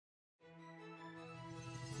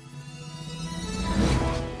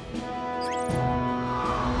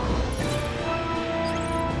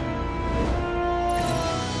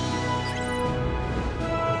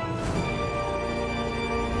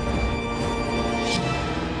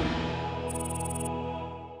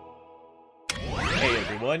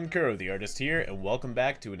everyone, Kuro the Artist here, and welcome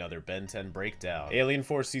back to another Ben 10 breakdown. Alien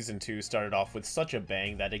Force Season 2 started off with such a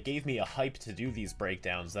bang that it gave me a hype to do these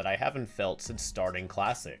breakdowns that I haven't felt since starting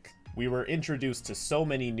Classic. We were introduced to so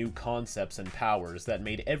many new concepts and powers that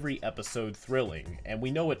made every episode thrilling, and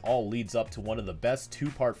we know it all leads up to one of the best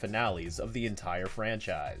two-part finales of the entire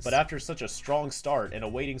franchise. But after such a strong start and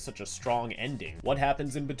awaiting such a strong ending, what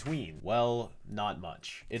happens in between? Well, not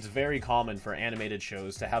much. It's very common for animated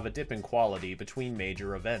shows to have a dip in quality between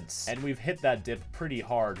major events, and we've hit that dip pretty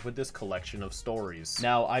hard with this collection of stories.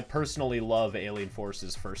 Now, I personally love Alien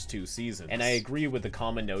Force's first two seasons, and I agree with the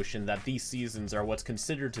common notion that these seasons are what's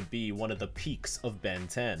considered to be one of the peaks of Ben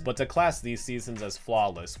 10. But to class these seasons as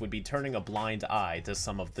flawless would be turning a blind eye to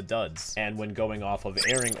some of the duds. And when going off of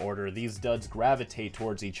airing order, these duds gravitate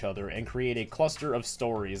towards each other and create a cluster of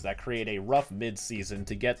stories that create a rough mid-season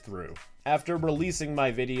to get through. After releasing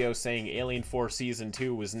my video saying Alien Force Season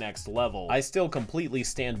 2 was next level, I still completely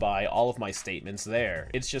stand by all of my statements there.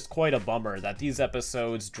 It's just quite a bummer that these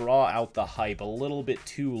episodes draw out the hype a little bit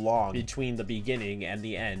too long between the beginning and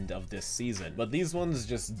the end of this season. But these ones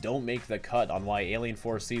just don't make the cut on why Alien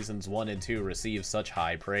Force Seasons 1 and 2 receive such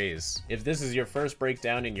high praise. If this is your first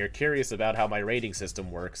breakdown and you're curious about how my rating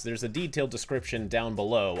system works, there's a detailed description down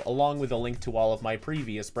below, along with a link to all of my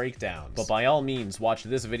previous breakdowns. But by all means, watch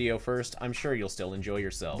this video first. I'm sure you'll still enjoy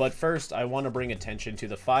yourself. But first, I want to bring attention to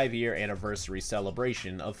the 5-year anniversary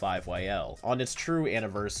celebration of 5YL. On its true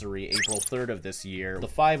anniversary, April 3rd of this year, the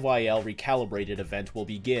 5YL Recalibrated event will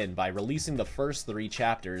begin by releasing the first 3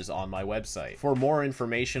 chapters on my website. For more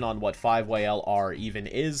information on what 5YLR even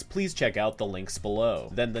is, please check out the links below.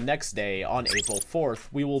 Then the next day, on April 4th,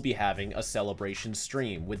 we will be having a celebration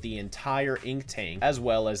stream with the entire Ink Tank, as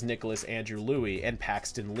well as Nicholas Andrew Louis and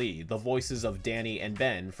Paxton Lee, the voices of Danny and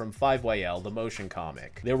Ben from 5YL the motion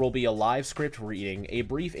comic. There will be a live script reading, a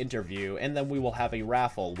brief interview, and then we will have a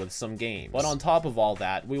raffle with some games. But on top of all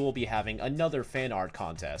that, we will be having another fan art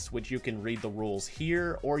contest, which you can read the rules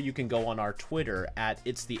here, or you can go on our Twitter at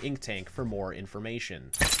It's the Ink Tank for more information.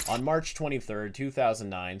 On March 23rd,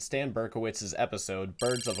 2009, Stan Berkowitz's episode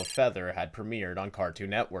Birds of a Feather had premiered on Cartoon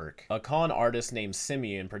Network. A con artist named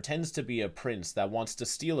Simeon pretends to be a prince that wants to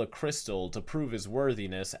steal a crystal to prove his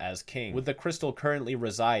worthiness as king, with the crystal currently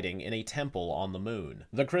residing in a temple on the moon.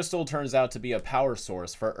 The crystal turns out to be a power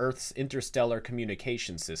source for Earth's interstellar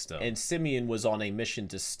communication system, and Simeon was on a mission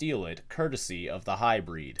to steal it, courtesy of the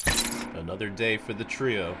Highbreed. Another day for the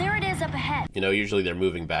trio. There it is up ahead. You know, usually their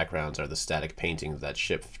moving backgrounds are the static paintings that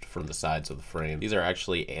shift from the sides of the frame. These are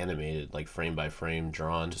actually animated, like frame by frame,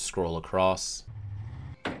 drawn to scroll across.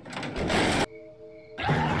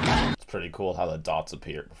 It's pretty cool how the dots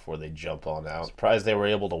appear before they jump on out. Surprised they were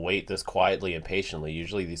able to wait this quietly and patiently.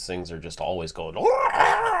 Usually these things are just always going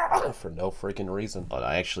for no freaking reason. But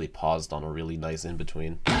I actually paused on a really nice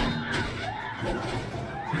in-between.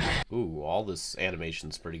 Ooh, all this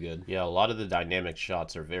animation's pretty good. Yeah, a lot of the dynamic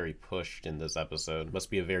shots are very pushed in this episode. Must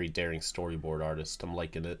be a very daring storyboard artist. I'm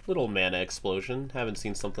liking it. Little mana explosion. Haven't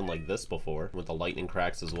seen something like this before, with the lightning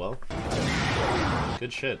cracks as well.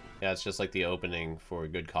 Good shit. Yeah, it's just like the opening for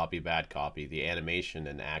Good Copy, Bad Copy. The animation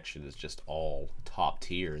and action is just all top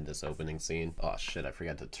tier in this opening scene. Oh shit, I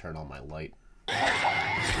forgot to turn on my light.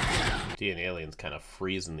 D and aliens kind of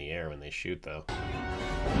freeze in the air when they shoot though.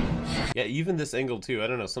 Yeah, even this angle too, I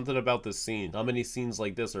don't know, something about this scene. Not many scenes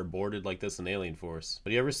like this are boarded like this in Alien Force.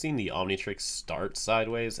 But you ever seen the Omnitrix start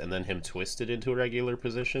sideways and then him twist it into a regular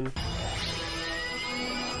position?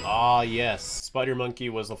 Ah, yes. Spider Monkey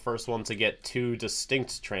was the first one to get 2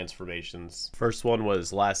 distinct transformations. First one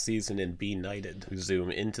was last season in Be Knighted. We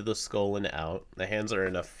zoom into the skull and out. The hands are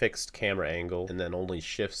in a fixed camera angle and then only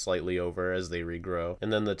shift slightly over as they regrow.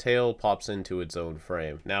 And then the tail pops into its own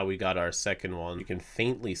frame. Now we got our second one. You can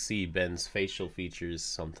faintly see Ben's facial features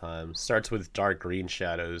sometimes. Starts with dark green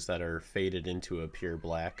shadows that are faded into a pure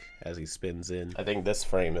black as he spins in. I think this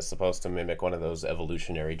frame is supposed to mimic one of those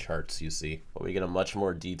evolutionary charts you see. But we get a much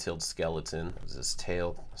more detailed skeleton as his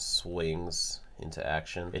tail swings into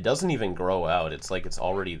action. It doesn't even grow out, it's like it's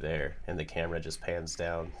already there and the camera just pans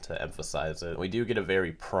down to emphasize it. We do get a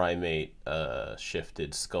very primate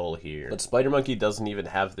shifted skull here, but Spider Monkey doesn't even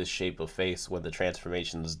have this shape of face when the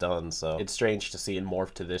transformation is done, so it's strange to see it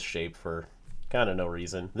morph to this shape for kind of no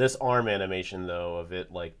reason. This arm animation though, of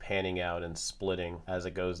it like panning out and splitting as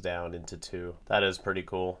it goes down into 2, that is pretty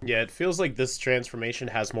cool. Yeah, it feels like this transformation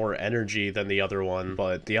has more energy than the other one,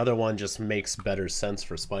 but the other one just makes better sense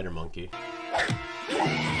for Spider Monkey.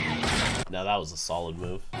 Now that was a solid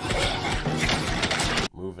move.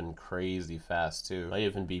 Moving crazy fast too. Might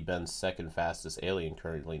even be Ben's second fastest alien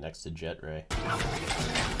currently, next to Jet Ray.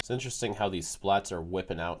 It's interesting how these splats are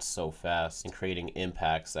whipping out so fast and creating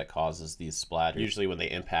impacts that causes these splatters. Usually when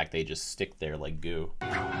they impact, they just stick there like goo.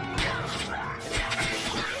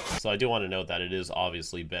 So I do want to note that it is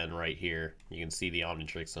obviously Ben right here. You can see the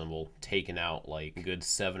Omnitrix symbol taking out like a good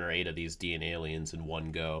 7 or 8 of these DNA aliens in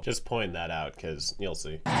one go. Just pointing that out because you'll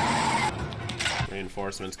see.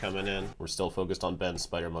 Reinforcements coming in. We're still focused on Ben's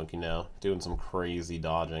spider monkey now, doing some crazy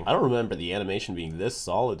dodging. I don't remember the animation being this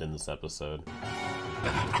solid in this episode.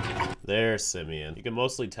 There's Simeon. You can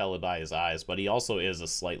mostly tell it by his eyes, but he also is a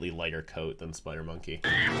slightly lighter coat than Spider Monkey.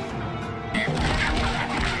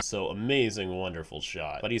 So amazing, wonderful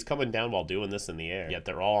shot. But he's coming down while doing this in the air, yet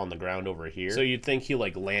they're all on the ground over here. So you'd think he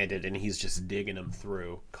like landed and he's just digging them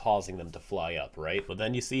through, causing them to fly up, right? But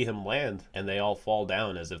then you see him land and they all fall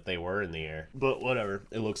down as if they were in the air. But whatever,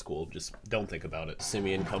 it looks cool, just don't think about it.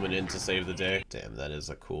 Simeon coming in to save the day. Damn, that is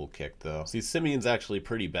a cool kick though. See, Simeon's actually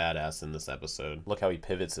pretty badass in this episode. Look how he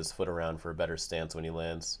pivots his foot around for a better stance when he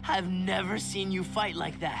lands. I've never seen you fight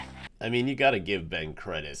like that. I mean, you gotta give Ben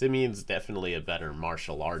credit. Simeon's definitely a better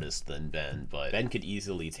martial artist than Ben, but Ben could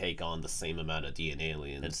easily take on the same amount of DNA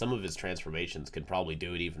alien, and some of his transformations could probably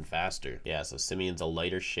do it even faster. Yeah, so Simeon's a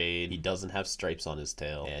lighter shade, he doesn't have stripes on his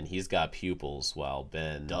tail, and he's got pupils, while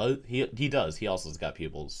Ben does. He does, he also's got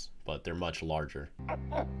pupils, but they're much larger.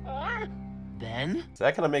 Ben? So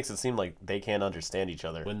that kind of makes it seem like they can't understand each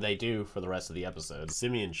other, when they do for the rest of the episode.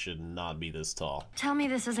 Simeon should not be this tall. Tell me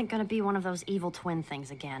this isn't gonna be one of those evil twin things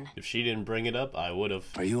again. If she didn't bring it up, I would've.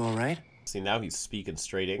 Are you alright? See, now he's speaking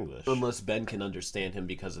straight English. Unless Ben can understand him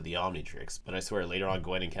because of the Omnitrix. But I swear, later on,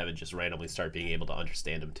 Gwen and Kevin just randomly start being able to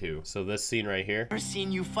understand him too. So this scene right here, Never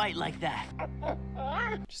seen you fight like that.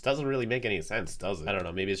 just doesn't really make any sense, does it? I don't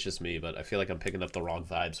know, maybe it's just me, but I feel like I'm picking up the wrong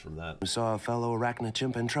vibes from that. We saw a fellow arachnid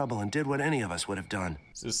chimp in trouble and did what any of us would have done.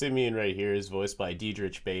 So Simeon right here is voiced by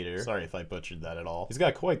Diedrich Bader. Sorry if I butchered that at all. He's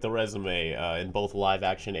got quite the resume in both live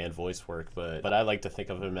action and voice work, but I like to think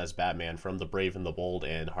of him as Batman from The Brave and the Bold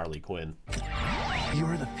and Harley Quinn.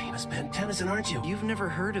 You're the famous Ben Tennyson, aren't you? You've never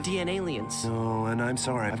heard of DNA aliens. No, and I'm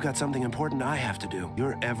sorry. I've got something important I have to do.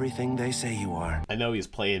 You're everything they say you are. I know he's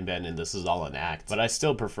playing Ben and this is all an act, but I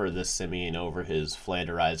still prefer this Simeon over his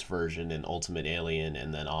flanderized version in Ultimate Alien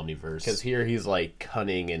and then Omniverse. Because here he's like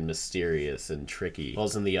cunning and mysterious and tricky.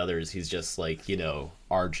 Whilst in the others, he's just like, you know,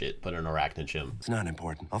 Argit, but an arachnid chimp. It's not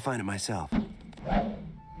important. I'll find it myself.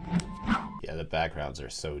 Yeah, the backgrounds are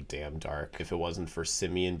so damn dark. If it wasn't for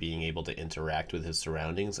Simeon being able to interact with his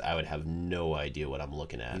surroundings, I would have no idea what I'm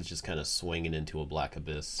looking at. He's just kind of swinging into a black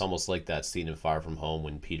abyss. It's almost like that scene in Far From Home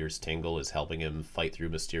when Peter's Tingle is helping him fight through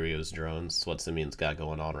Mysterio's drones. That's what Simeon's got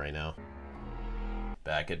going on right now.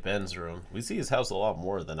 Back at Ben's room, we see his house a lot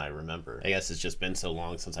more than I remember. I guess it's just been so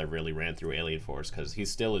long since I really ran through Alien Force, because he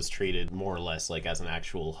still is treated more or less like as an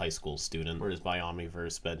actual high school student, whereas by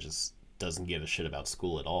Omniverse, Ben just doesn't give a shit about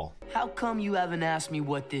school at all. How come you haven't asked me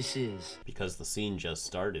what this is? Because the scene just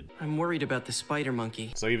started. I'm worried about the spider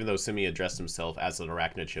monkey. So even though Simeon addressed himself as an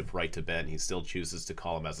arachnid chimp right to Ben, he still chooses to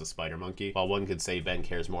call him as a spider monkey. While one could say Ben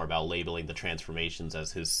cares more about labeling the transformations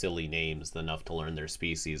as his silly names than enough to learn their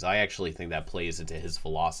species, I actually think that plays into his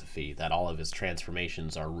philosophy, that all of his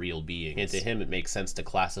transformations are real beings. And to him, it makes sense to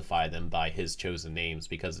classify them by his chosen names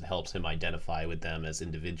because it helps him identify with them as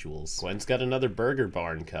individuals. Gwen's got another Burger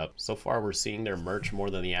Barn cup. So far, we're seeing their merch more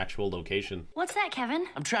than the actual location. What's that, Kevin?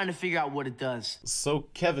 I'm trying to figure out what it does. So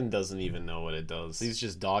Kevin doesn't even know what it does. He's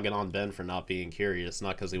just dogging on Ben for not being curious,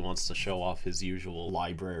 not because he wants to show off his usual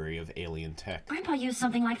library of alien tech. Grandpa used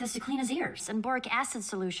something like this to clean his ears, and boric acid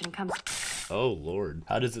solution comes... Oh lord.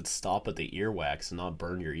 How does it stop at the earwax and not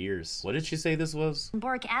burn your ears? What did she say this was?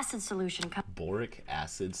 Boric acid solution comes... Boric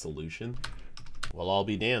acid solution? Well, I'll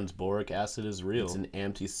be damned, boric acid is real. It's an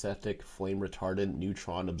antiseptic, flame-retardant,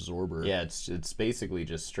 neutron absorber. Yeah, it's basically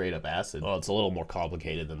just straight-up acid. Well, it's a little more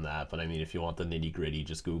complicated than that, but I mean, if you want the nitty-gritty,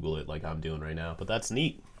 just Google it like I'm doing right now. But that's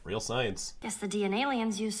neat. Real science. Guess the DNA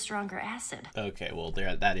aliens use stronger acid. Okay, well,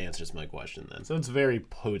 that answers my question then. So it's very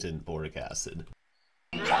potent boric acid.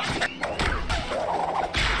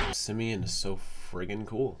 Simeon is so friggin'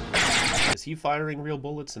 cool. Is he firing real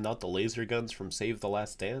bullets and not the laser guns from Save the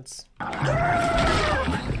Last Dance?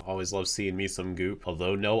 Always love seeing me some goop.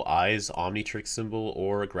 Although no eyes, Omnitrix symbol,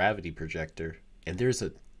 or a gravity projector. And there's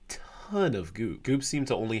a ton of goop. Goop seemed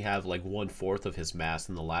to only have like 1/4 of his mass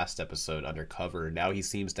in the last episode undercover, and now he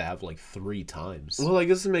seems to have like 3 times. Well, I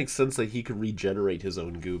guess it makes sense that he could regenerate his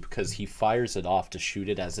own goop, because he fires it off to shoot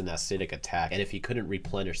it as an acidic attack, and if he couldn't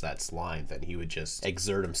replenish that slime, then he would just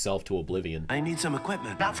exert himself to oblivion. I need some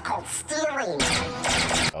equipment. That's called stealing.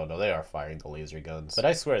 Oh no, they are firing the laser guns. But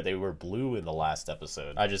I swear, they were blue in the last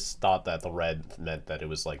episode. I just thought that the red meant that it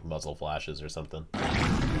was like muzzle flashes or something.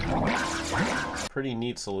 Pretty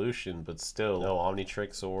neat solution, but still, no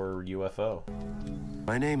Omnitrix or UFO.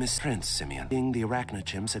 My name is Prince Simeon, leading the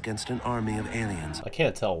arachnochimps against an army of aliens. I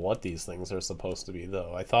can't tell what these things are supposed to be,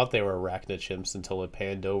 though. I thought they were arachnochimps until it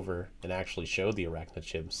panned over and actually showed the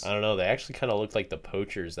arachnochimps. I don't know, they actually kind of looked like the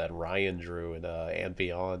poachers that Ryan drew in And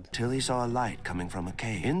Beyond. Till he saw a light coming from a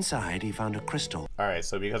cave. Inside, he found a crystal. Alright,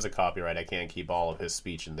 so because of copyright, I can't keep all of his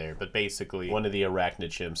speech in there, but basically, one of the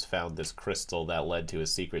arachnochimps found this crystal that led to a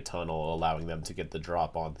secret tunnel, allowing them to get the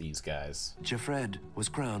drop on these guys. Jafred was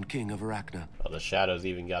crowned king of Arachna. Oh, the Shadow's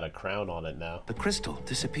even got a crown on it now. The crystal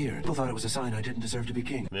disappeared. People thought it was a sign I didn't deserve to be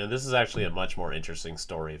king. Man, this is actually a much more interesting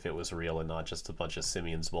story if it was real and not just a bunch of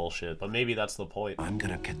Simeon's bullshit, but maybe that's the point. I'm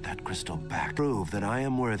gonna get that crystal back. Prove that I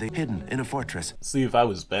am worthy. Hidden in a fortress. See, if I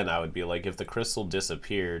was Ben, I would be like, if the crystal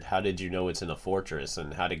disappeared, how did you know it's in a fortress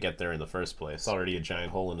and how to get there in the first place? It's already a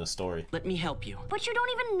giant hole in the story. Let me help you. But you don't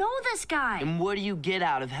even know this guy. And what do you get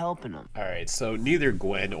out of helping him? Alright, so neither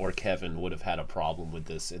Gwen or Kevin would have had a problem with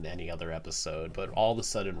this in any other episode, but all of a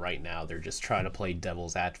sudden right now they're just trying to play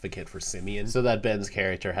devil's advocate for Simeon so that Ben's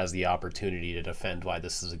character has the opportunity to defend why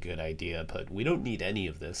this is a good idea, but we don't need any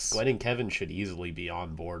of this. Gwen and Kevin should easily be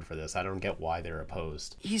on board for this. I don't get why they're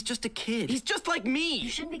opposed. He's just a kid. He's just like me. You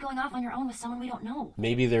shouldn't be going off on your own with someone we don't know.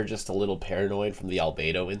 Maybe they're just a little paranoid from the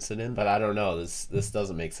Albedo incident, but I don't know. This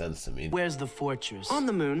doesn't make sense to me. Where's the fortress? On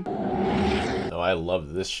the moon. No, I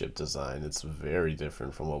love this ship design. It's very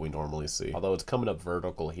different from what we normally see. Although it's coming up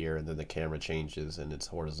vertical here and then the camera changes and it's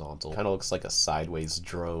horizontal. Kind of looks like a sideways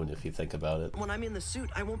drone if you think about it. When I'm in the suit,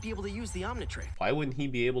 I won't be able to use the Omnitrix. Why wouldn't he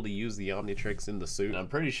be able to use the Omnitrix in the suit? I'm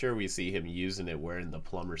pretty sure we see him using it wearing the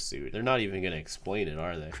plumber suit. They're not even going to explain it,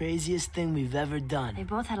 are they? Craziest thing we've ever done. They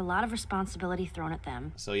both had a lot of responsibility thrown at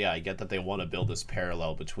them. So yeah, I get that they want to build this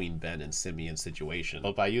parallel between Ben and Simeon's situation,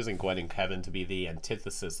 but by using Gwen and Kevin to be the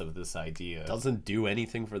antithesis of this idea, doesn't do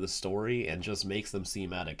anything for the story and just makes them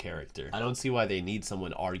seem out of character. I don't see why they need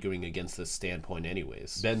someone arguing against this standpoint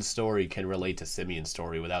anyways. Ben's story can relate to Simeon's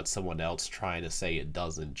story without someone else trying to say it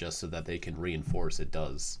doesn't, just so that they can reinforce it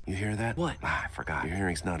does. You hear that? What? Ah, I forgot. Your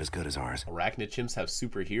hearing's not as good as ours. Arachnochimps have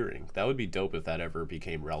super hearing. That would be dope if that ever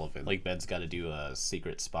became relevant. Like Ben's got to do a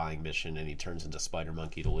secret spying mission and he turns into Spider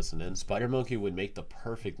Monkey to listen in. Spider Monkey would make the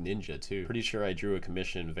perfect ninja too. Pretty sure I drew a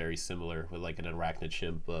commission very similar with like an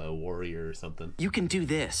arachnochimp warrior or something. You can do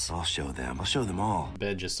this. I'll show them. I'll show them all.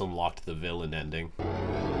 Ben just unlocked the villain ending.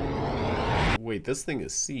 Wait, this thing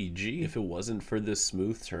is CG. If it wasn't for this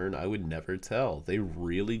smooth turn, I would never tell. They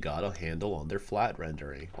really got a handle on their flat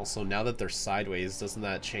rendering. Also, now that they're sideways, doesn't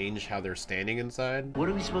that change how they're standing inside? What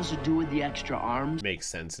are we supposed to do with the extra arms? Makes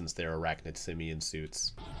sense since they're arachnid simian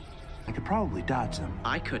suits. I could probably dodge them.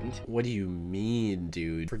 I couldn't. What do you mean,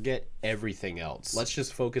 dude? Forget everything else. Let's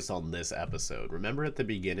just focus on this episode. Remember at the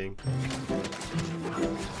beginning?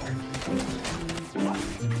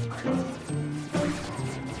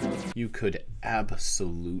 You could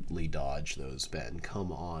absolutely dodge those, Ben.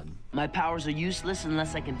 Come on. My powers are useless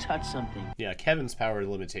unless I can touch something. Yeah, Kevin's power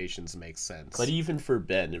limitations make sense. But even for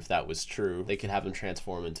Ben, if that was true, they could have him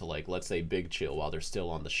transform into, like, let's say Big Chill while they're still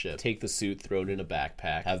on the ship. Take the suit, throw it in a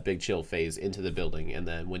backpack, have Big Chill phase into the building, and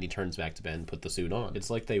then when he turns back to Ben, put the suit on. It's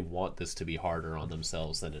like they want this to be harder on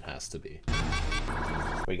themselves than it has to be.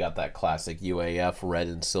 We got that classic UAF red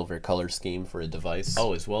and silver color scheme for a device.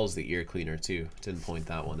 Oh, as well as the ear cleaner too. Didn't point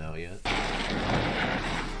that one out yet.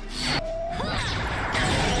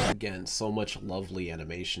 Again, so much lovely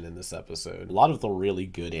animation in this episode. A lot of the really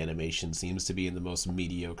good animation seems to be in the most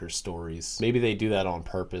mediocre stories. Maybe they do that on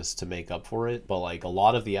purpose to make up for it, but like a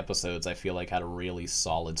lot of the episodes I feel like had a really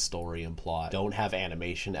solid story and plot. Don't have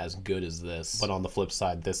animation as good as this. But on the flip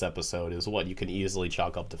side, this episode is what you can easily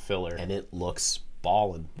chalk up to filler, and it looks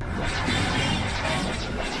ballin'.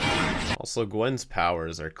 Also, Gwen's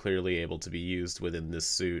powers are clearly able to be used within this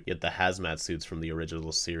suit, yet the hazmat suits from the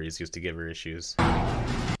original series used to give her issues.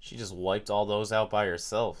 She just wiped all those out by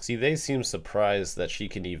herself. See, they seem surprised that she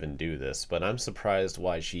can even do this, but I'm surprised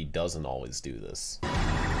why she doesn't always do this.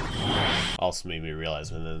 Also made me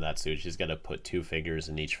realize within that suit, she's gotta put 2 fingers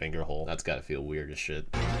in each finger hole. That's gotta feel weird as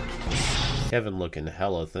shit. Kevin looking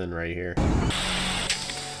hella thin right here.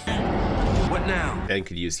 What now? Ben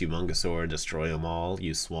could use Humongousaur, destroy them all,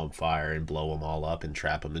 use Swamp Fire and blow them all up and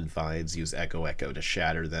trap them in vines, use Echo to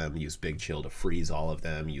shatter them, use Big Chill to freeze all of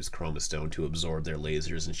them, use Chromastone to absorb their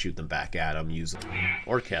lasers and shoot them back at him,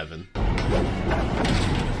 or Kevin.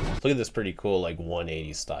 Look at this pretty cool, like,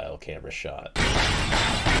 180 style camera shot.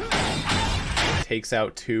 Takes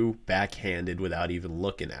out 2 backhanded without even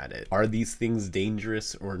looking at it. Are these things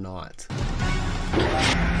dangerous or not?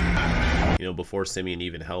 You know, before Simeon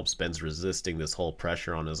even helps, Ben's resisting this whole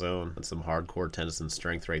pressure on his own. That's some hardcore Tennyson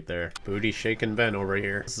strength right there. Booty shaking Ben over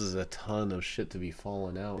here. This is a ton of shit to be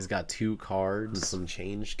falling out. He's got 2 cards and some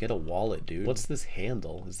change. Get a wallet, dude. What's this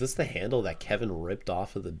handle? Is this the handle that Kevin ripped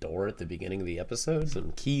off of the door at the beginning of the episode?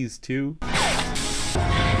 Some keys, too.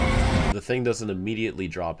 The thing doesn't immediately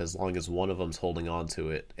drop as long as one of them's holding on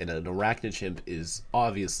to it, and an Arachnochimp is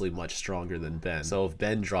obviously much stronger than Ben. So if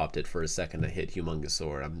Ben dropped it for a second to hit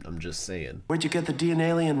Humongousaur, I'm just saying. Where'd you get the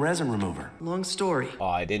DNA resin remover? Long story. Oh,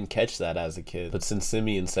 I didn't catch that as a kid, but since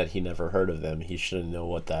Simeon said he never heard of them, he should know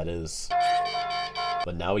what that is.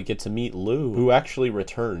 But now we get to meet Lou, who actually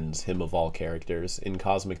returns, him of all characters, in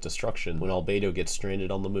Cosmic Destruction when Albedo gets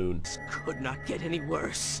stranded on the moon. Could not get any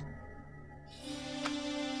worse.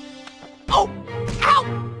 Oh!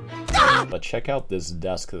 Ow! Ah! But check out this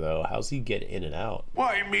desk though. How's he get in and out?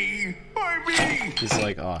 Why me? Why me? He's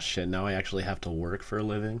like, oh shit, now I actually have to work for a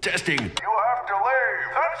living? Testing. You have to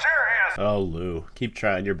leave. I'm serious. Oh, Lou, keep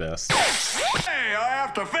trying your best. Hey, I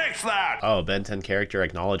have to fix that. Oh, Ben 10 character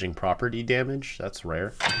acknowledging property damage? That's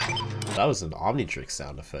rare. That was an Omnitrix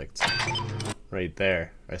sound effect. Right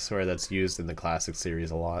there. I swear that's used in the classic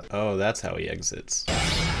series a lot. Oh, that's how he exits.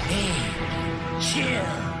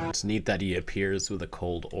 Chill. It's neat that he appears with a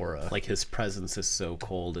cold aura. Like his presence is so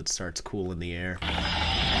cold it starts cooling the air.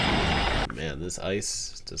 Man, this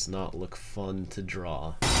ice does not look fun to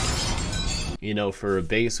draw. You know, for a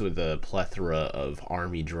base with a plethora of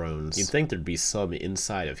army drones, you'd think there'd be some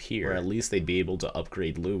inside of here, or at least they'd be able to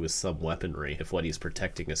upgrade Lou with some weaponry if what he's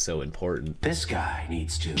protecting is so important. This guy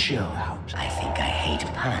needs to chill out. I think I hate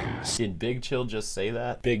puns. Did Big Chill just say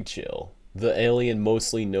that? Big Chill, the alien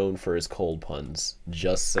mostly known for his cold puns,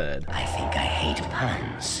 just said, I think I hate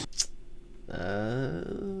puns.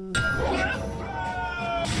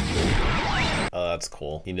 Oh, that's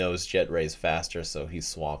cool. He knows Jet Ray's faster, so he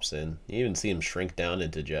swaps in. You even see him shrink down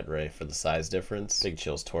into Jet Ray for the size difference. Big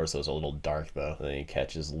Chill's torso's a little dark, though. And then he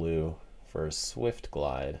catches Lou for a swift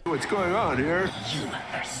glide. What's going on here?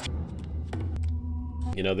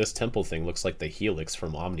 You know, this temple thing looks like the Helix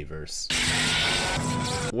from Omniverse.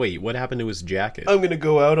 Wait, what happened to his jacket? I'm gonna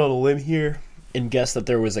go out on a limb here and guess that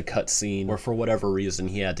there was a cutscene where for whatever reason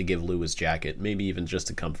he had to give Lou his jacket, maybe even just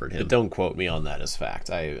to comfort him. But don't quote me on that as fact.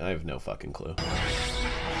 I have no fucking clue.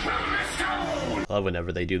 I love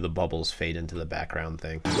whenever they do the bubbles fade into the background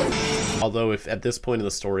thing. Although if at this point in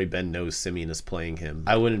the story Ben knows Simeon is playing him,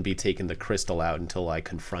 I wouldn't be taking the crystal out until I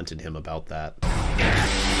confronted him about that.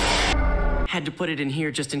 Had to put it in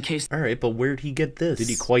here just in case. Alright, but where'd he get this? Did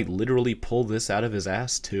he quite literally pull this out of his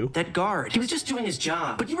ass too? That guard. He was just doing his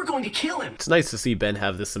job, but you were going to kill him. It's nice to see Ben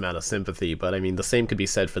have this amount of sympathy, but I mean, the same could be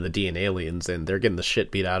said for the DNA aliens, and they're getting the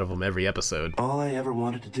shit beat out of them every episode. All I ever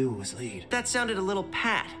wanted to do was lead. That sounded a little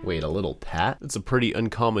pat. Wait, a little pat? It's a pretty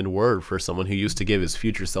uncommon word for someone who used to give his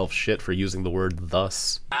future self shit for using the word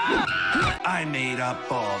thus. I made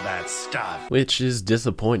up all that stuff. Which is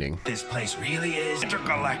disappointing. This place really is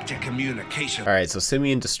intergalactic communication. Alright, so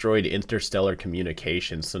Simeon destroyed interstellar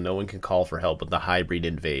communication, so no one can call for help when the hybrid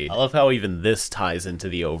invade. I love how even this ties into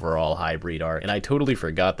the overall hybrid arc, and I totally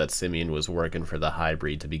forgot that Simeon was working for the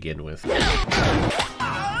hybrid to begin with.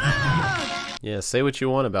 Yeah, say what you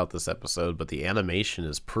want about this episode, but the animation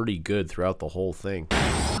is pretty good throughout the whole thing.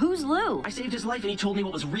 Who's Lou? I saved his life and he told me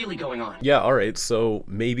what was really going on. Yeah, alright, so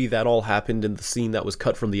maybe that all happened in the scene that was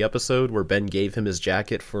cut from the episode where Ben gave him his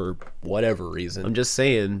jacket for whatever reason. I'm just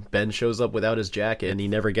saying, Ben shows up without his jacket and he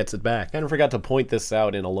never gets it back. Kind of forgot to point this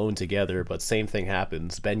out in Alone Together, but same thing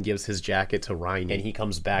happens. Ben gives his jacket to Ryan and he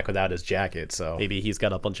comes back without his jacket, so maybe he's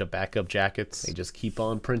got a bunch of backup jackets. They just keep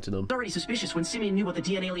on printing them. It's already suspicious when Simeon knew what the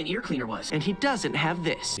DNA alien ear cleaner was, and he doesn't have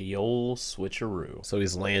this. The old switcheroo. So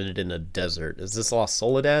he's landed in a desert. Is this Lost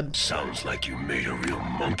Soledad? Sounds like you made a real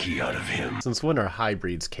monkey out of him. Since when are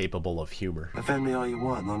hybrids capable of humor? Offend me all you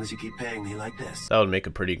want, as long as you keep paying me like this. That would make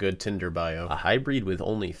a pretty good Tinder bio. A hybrid with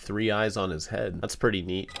only 3 eyes on his head. That's pretty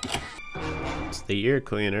neat. It's the ear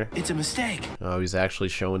cleaner. It's a mistake. Oh, he's actually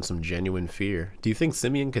showing some genuine fear. Do you think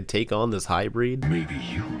Simeon could take on this hybrid? Maybe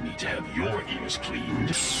you need to have your ears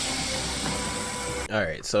cleaned.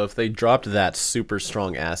 Alright, so if they dropped that super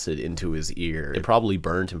strong acid into his ear, it probably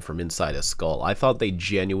burned him from inside his skull. I thought they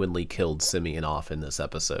genuinely killed Simeon off in this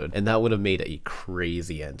episode, and that would have made a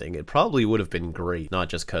crazy ending. It probably would have been great, not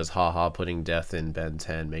just cause haha putting death in Ben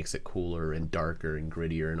 10 makes it cooler and darker and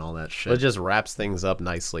grittier and all that shit. It just wraps things up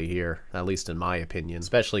nicely here, at least in my opinion,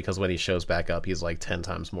 especially cause when he shows back up, he's like 10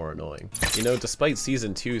 times more annoying. You know, despite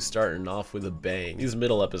season 2 starting off with a bang, these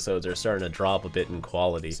middle episodes are starting to drop a bit in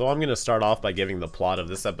quality. So I'm gonna start off by giving the plot of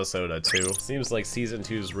this episode a 2. Seems like season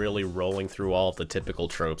 2 is really rolling through all of the typical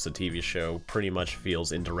tropes a TV show pretty much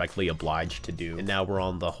feels indirectly obliged to do. And now we're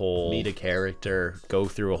on the whole meet a character, go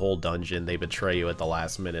through a whole dungeon, they betray you at the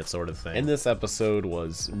last minute sort of thing. And this episode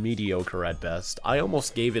was mediocre at best. I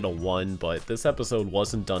almost gave it a 1, but this episode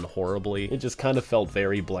wasn't done horribly. It just kind of felt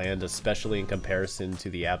very bland, especially in comparison to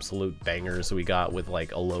the absolute bangers we got with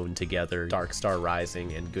like Alone Together, Dark Star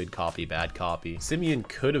Rising, and Good Copy, Bad Copy. Simeon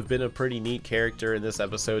could have been a pretty neat character in this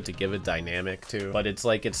episode to give a dynamic to, but it's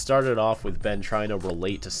like it started off with Ben trying to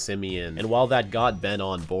relate to Simeon, and while that got Ben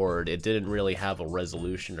on board, it didn't really have a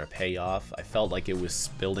resolution or payoff. I felt like it was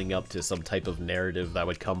building up to some type of narrative that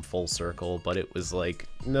would come full circle, but it was like,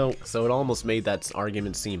 no. So it almost made that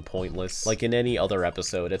argument seem pointless. Like in any other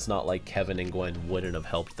episode, it's not like Kevin and Gwen wouldn't have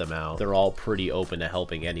helped them out. They're all pretty open to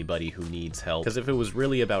helping anybody who needs help, because if it was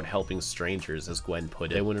really about helping strangers, as Gwen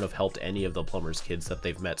put it, they wouldn't have helped any of the plumber's kids that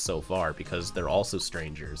they've met so far, because they're also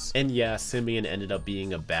strangers. And yeah, Simeon ended up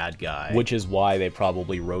being a bad guy, which is why they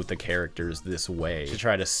probably wrote the characters this way, to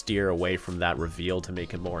try to steer away from that reveal to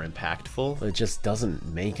make it more impactful. But it just doesn't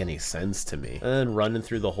make any sense to me. And then running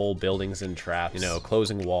through the whole buildings and traps, you know,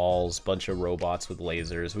 closing walls, bunch of robots with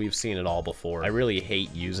lasers, we've seen it all before. I really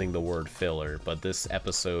hate using the word filler, but this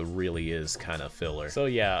episode really is kind of filler. So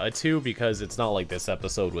yeah, a 2 because it's not like this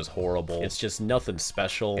episode was horrible. It's just nothing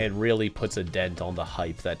special and really puts a dent on the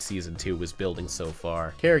hype that season 2 was building so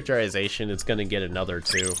far. Characterization, it's gonna get another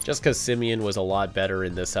 2. Just because Simeon was a lot better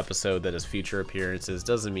in this episode than his future appearances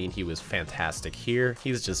doesn't mean he was fantastic here.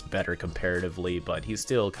 He's just better comparatively, but he's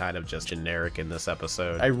still kind of just generic in this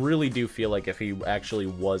episode. I really do feel like if he actually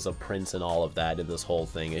was a prince and all of that in this whole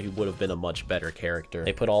thing, he would have been a much better character.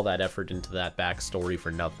 They put all that effort into that backstory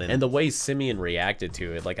for nothing. And the way Simeon reacted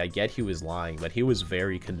to it, like, I get he was lying, but he was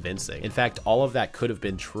very convincing. In fact, all of that could have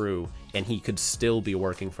been true, and he could still be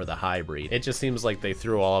working for the hybrid. It just seems like they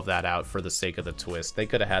threw all of that out for the sake of the twist. They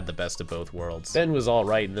could have had the best of both worlds. Ben was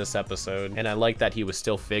alright in this episode, and I like that he was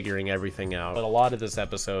still figuring everything out, but a lot of this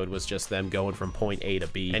episode was just them going from point A to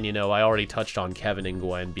B. And you know, I already touched on Kevin and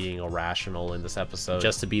Gwen being irrational in this episode,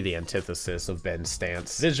 just to be the antithesis of Ben's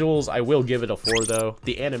stance. Visuals, I will give it a 4 though.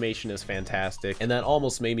 The animation is fantastic, and that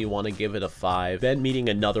almost made me want to give it a 5. Ben meeting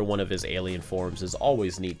another one of his alien forms is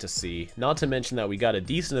always neat to see. Not to mention that we got a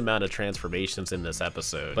decent amount of transformations in this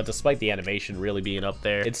episode, but despite the animation really being up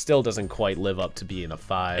there, it still doesn't quite live up to being a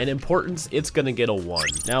 5. And importance, it's gonna get a 1.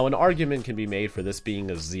 Now, an argument can be made for this being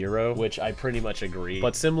a 0, which I pretty much agree,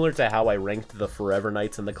 but similar to how I ranked the Forever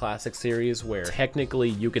Knights in the classic series, where technically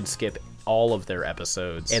you can skip all of their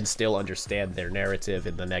episodes and still understand their narrative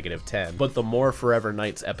in the -10. But the more Forever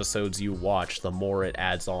Knights episodes you watch, the more it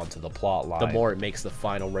adds on to the plot line, the more it makes the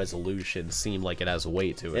final resolution seem like it has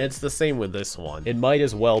weight to it. And it's the same with this one. It might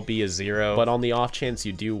as well be a 0, but on the off chance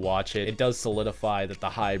you do watch it, it does solidify that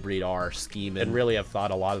the hybrid are scheming and really have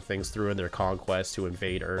thought a lot of things through in their conquest to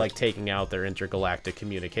invade Earth, like taking out their intergalactic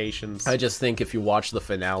communications. I just think if you watch the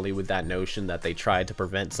finale with that notion that they tried to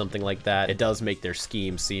prevent something like that, it does make their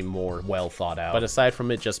scheme seem more well thought out. But aside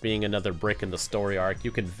from it just being another brick in the story arc,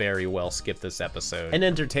 you can very well skip this episode. And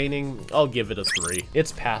entertaining, I'll give it a 3.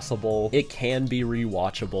 It's passable, it can be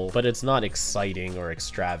rewatchable, but it's not exciting or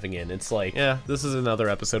extravagant. It's like, yeah, this is another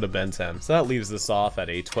episode of Ben 10. So that leaves this off at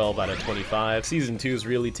a 12 out of 25. Season 2 is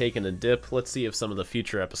really taking a dip. Let's see if some of the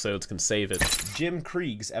future episodes can save it. Jim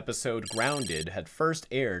Krieg's episode Grounded had first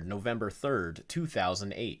aired November 3rd,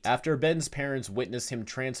 2008. After Ben's parents witness him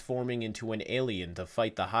transforming into an alien to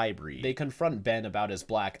fight the hybrid, they confront Ben about his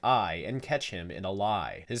black eye and catch him in a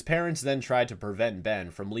lie. His parents then try to prevent Ben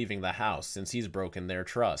from leaving the house since he's broken their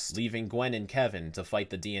trust, leaving Gwen and Kevin to fight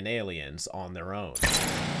the DNA aliens on their own.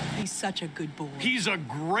 He's such a good boy. He's a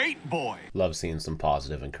great boy. Love seeing some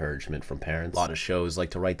positive encouragement from parents. A lot of shows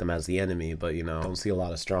like to write them as the enemy, but you know, don't see a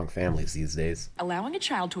lot of strong families these days. Allowing a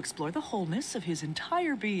child to explore the wholeness of his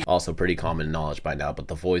entire being. Also pretty common knowledge by now, but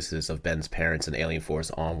the voices of Ben's parents in Alien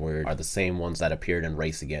Force Onward are the same ones that appeared in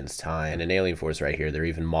Race Against Time. And in Alien Force right here, they're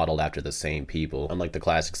even modeled after the same people, unlike the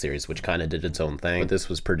classic series, which kind of did its own thing. But this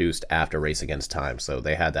was produced after Race Against Time, so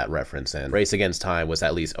they had that reference, and Race Against Time was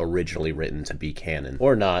at least originally written to be canon.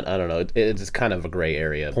 Or not, not. I don't know. It's kind of a gray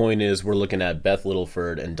area. Point is, we're looking at Beth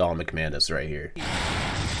Littleford and Dawn McManus right here.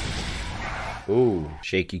 Ooh,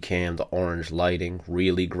 shaky cam, the orange lighting,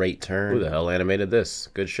 really great turn. Who the hell animated this?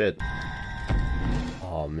 Good shit.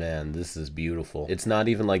 Oh man, this is beautiful. It's not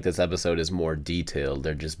even like this episode is more detailed,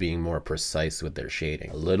 they're just being more precise with their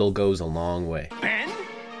shading. A little goes a long way. Ben?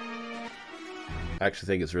 I actually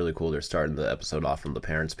think it's really cool they're starting the episode off from the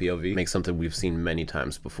parents' POV. Makes something we've seen many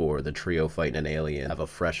times before, the trio fighting an alien, have a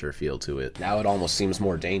fresher feel to it. Now it almost seems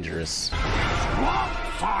more dangerous.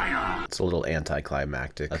 Fire! It's a little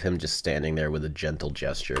anticlimactic of him just standing there with a gentle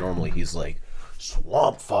gesture. Normally he's like,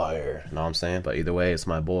 swamp fire. You know what I'm saying? But either way, it's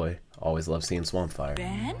my boy. Always love seeing swamp fire.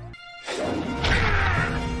 Ben?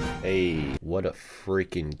 Hey, what a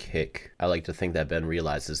freaking kick. I like to think that Ben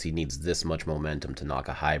realizes he needs this much momentum to knock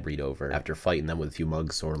a hybrid over after fighting them with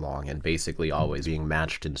Humongsaur long and basically always being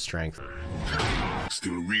matched in strength.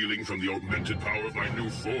 Still reeling from the augmented power of my new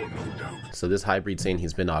form, no doubt. So this hybrid saying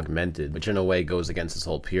he's been augmented, which in a way goes against his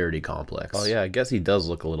whole purity complex. Oh yeah, I guess he does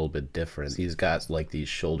look a little bit different. He's got like these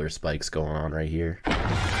shoulder spikes going on right here.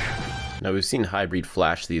 Now, we've seen Hybrid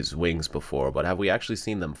flash these wings before, but have we actually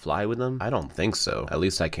seen them fly with them? I don't think so. At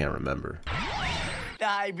least I can't remember. The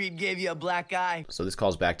hybrid gave you a black eye. So this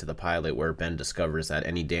calls back to the pilot where Ben discovers that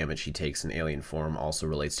any damage he takes in alien form also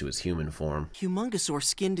relates to his human form. Humongousaur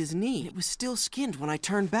skinned his knee. It was still skinned when I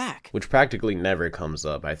turned back. Which practically never comes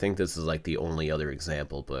up. I think this is like the only other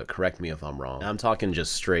example, but correct me if I'm wrong. I'm talking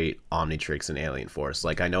just straight Omnitrix and Alien Force.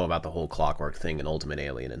 Like, I know about the whole clockwork thing in Ultimate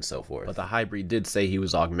Alien and so forth. But the hybrid did say he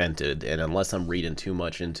was augmented, and unless I'm reading too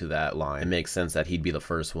much into that line, it makes sense that he'd be the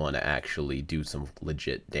first one to actually do some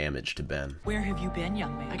legit damage to Ben. Where have you been,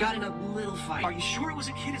 young man? I got in a little fight. Are you sure it was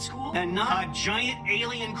a kid at school? And not a giant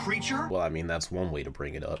alien creature? Well, I mean, that's one way to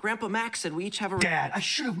bring it up. Grandpa Max said we each have a... Dad, I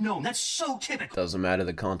should have known. That's so typical. Doesn't matter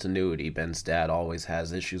the continuity, Ben's dad always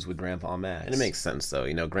has issues with Grandpa Max. And it makes sense though,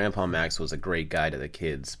 you know, Grandpa Max was a great guy to the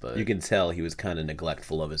kids, but you can tell he was kind of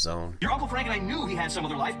neglectful of his own. Your Uncle Frank and I knew he had some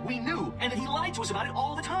other life. We knew. And that he lied to us about it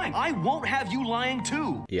all the time. I won't have you lying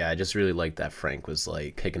too. Yeah, I just really like that Frank was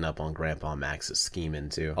like picking up on Grandpa Max's scheming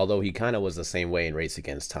too. Although he kind of was the same way in Race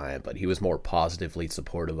Against Time, but he was more positively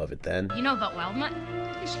supportive of it then. You know about Wildmutt?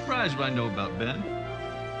 Be surprised what I know about Ben.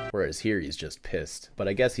 Whereas here he's just pissed. But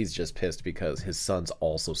I guess he's just pissed because his son's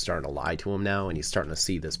also starting to lie to him now and he's starting to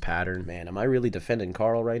see this pattern. Man, am I really defending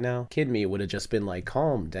Carl right now? Kid me would have just been like,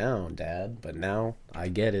 calm down, Dad. But now, I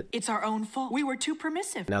get it. It's our own fault. We were too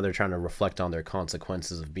permissive. Now they're trying to reflect on their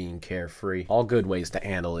consequences of being carefree. All good ways to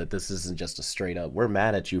handle it. This isn't just a straight up, we're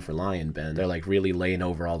mad at you for lying, Ben. They're like really laying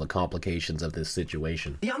over all the complications of this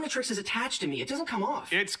situation. The Omnitrix is attached to me. It doesn't come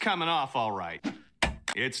off. It's coming off all right.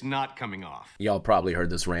 It's not coming off. Y'all probably heard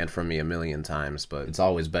this rant from me a million times, but it's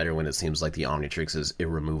always better when it seems like the Omnitrix is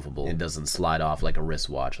irremovable. It doesn't slide off like a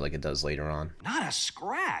wristwatch like it does later on. Not a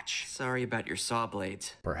scratch. Sorry about your saw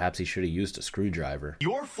blades. Perhaps he should have used a screwdriver.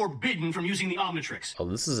 You're forbidden from using the Omnitrix. Oh,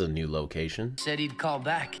 this is a new location. Said he'd call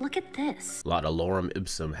back. Look at this. A lot of lorem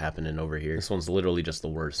ipsum happening over here. This one's literally just the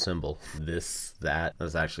word symbol. This, that.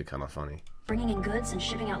 That's actually kind of funny. Bringing in goods and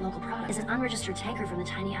shipping out local products is an unregistered tanker from the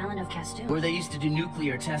tiny island of Castoon. Where they used to do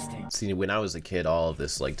nuclear testing. See, when I was a kid, all of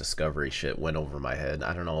this like discovery shit went over my head.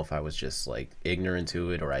 I don't know if I was just like ignorant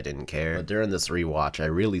to it or I didn't care. But during this rewatch, I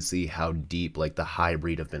really see how deep like the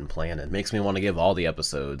hybrid have been planning. Makes me want to give all the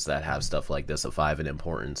episodes that have stuff like this a 5 in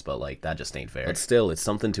importance, but like that just ain't fair. But still, it's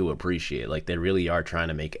something to appreciate. Like they really are trying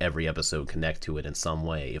to make every episode connect to it in some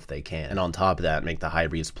way if they can. And on top of that, make the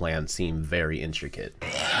hybrid's plan seem very intricate.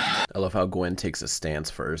 I love how Gwen takes a stance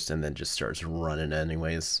first and then just starts running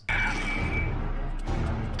anyways.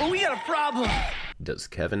 Oh, we got a problem! Does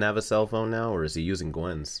Kevin have a cell phone now, or is he using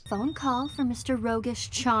Gwen's? Phone call for Mr. Roguish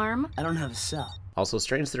Charm. I don't have a cell. Also,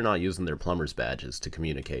 strange they're not using their plumber's badges to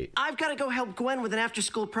communicate. I've got to go help Gwen with an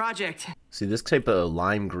after-school project. See, this type of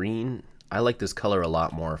lime green, I like this color a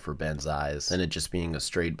lot more for Ben's eyes than it just being a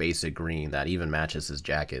straight basic green that even matches his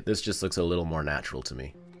jacket. This just looks a little more natural to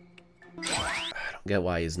me. I don't get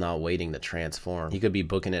why he's not waiting to transform. He could be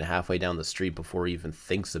booking it halfway down the street before he even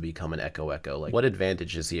thinks of becoming Echo Echo. Like, what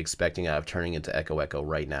advantage is he expecting out of turning into Echo Echo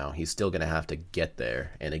right now? He's still gonna have to get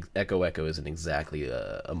there, and Echo Echo isn't exactly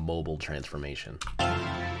a mobile transformation.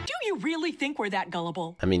 Do you really think we're that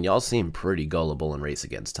gullible? I mean, y'all seem pretty gullible in Race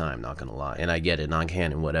Against Time, not gonna lie. And I get it,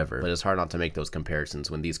 non-canon, whatever. But it's hard not to make those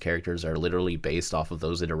comparisons when these characters are literally based off of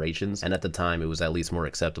those iterations, and at the time it was at least more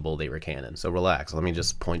acceptable they were canon. So relax, let me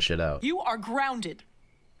just point shit out. You are grounded.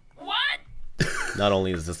 What? Not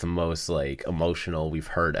only is this the most, like, emotional we've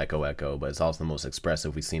heard Echo Echo, but it's also the most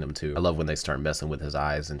expressive we've seen him too. I love when they start messing with his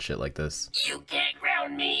eyes and shit like this. You can't ground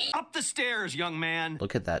on me? Up the stairs, young man.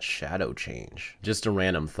 Look at that shadow change. Just a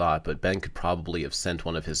random thought, but Ben could probably have sent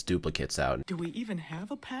one of his duplicates out. Do we even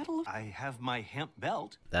have a paddle? I have my hemp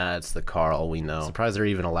belt. That's the Carl we know. Surprised they're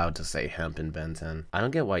even allowed to say hemp in Ben 10. I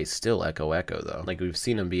don't get why he's still Echo though. Like, we've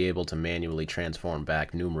seen him be able to manually transform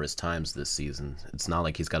back numerous times this season. It's not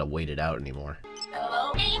like he's gotta wait it out anymore.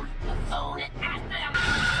 Hello, aim the phone at them.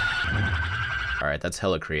 Alright, that's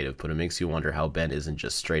hella creative, but it makes you wonder how Ben isn't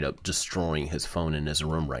just straight up destroying his phone in his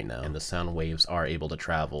room right now. And the sound waves are able to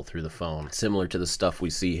travel through the phone. Similar to the stuff we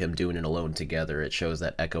see him doing in Alone Together, it shows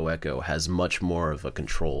that Echo has much more of a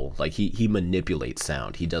control. Like, he manipulates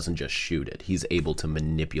sound. He doesn't just shoot it. He's able to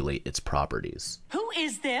manipulate its properties. Who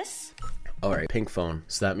is this? Alright, pink phone.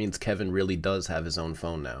 So that means Kevin really does have his own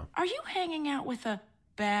phone now. Are you hanging out with a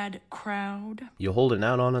bad crowd? You holding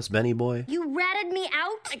out on us, Benny boy? You ratted me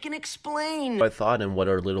out? I can explain. I thought in What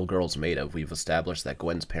Are Little Girls Made Of, we've established that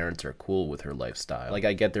Gwen's parents are cool with her lifestyle. Like,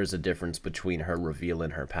 I get there's a difference between her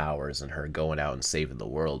revealing her powers and her going out and saving the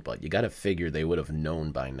world, but you gotta figure they would have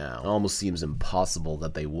known by now. It almost seems impossible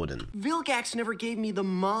that they wouldn't. Vilgax never gave me the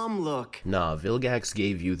mom look. Nah, Vilgax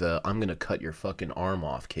gave you the I'm gonna cut your fucking arm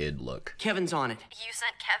off, kid look. Kevin's on it. You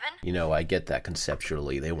sent Kevin? You know, I get that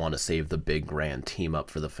conceptually. They want to save the big grand team up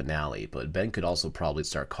for the finale, but Ben could also probably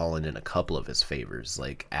start calling in a couple of his favors,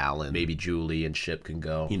 like Alan, maybe Julie and Chip can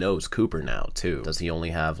go. He knows Cooper now, too. Does he only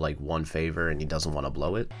have, like, one favor and he doesn't want to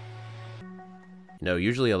blow it? You know,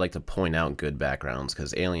 usually I like to point out good backgrounds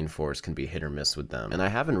because Alien Force can be hit or miss with them, and I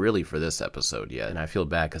haven't really for this episode yet, and I feel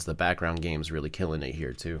bad because the background game's really killing it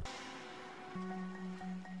here, too.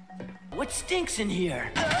 What stinks in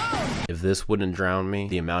here? If this wouldn't drown me,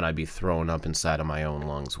 the amount I'd be throwing up inside of my own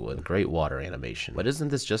lungs would. Great water animation. But isn't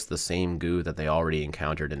this just the same goo that they already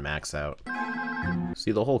encountered in Max Out?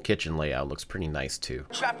 See, the whole kitchen layout looks pretty nice too.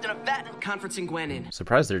 Trapped in a vat and conferencing Gwen in.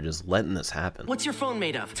 Surprised they're just letting this happen. What's your phone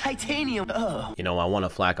made of? Titanium. Ugh. You know, I want to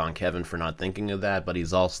flack on Kevin for not thinking of that, but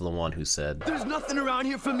he's also the one who said, "There's nothing around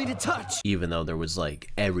here for me to touch." Even though there was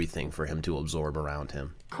like everything for him to absorb around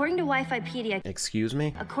him. According to Wi-Fipedia. Excuse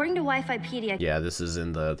me? According to Wi-Fipedia. Yeah, this is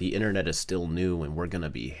in the internet is still new and we're gonna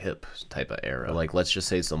be hip type of era. Like, let's just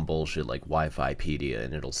say some bullshit like Wi-Fipedia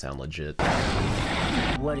and it'll sound legit.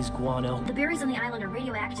 What is guano? The berries on the island are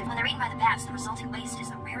radioactive. When they're eaten by the bats, the resulting waste is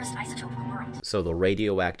the rarest isotope in the world. So the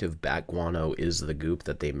radioactive bat guano is the goop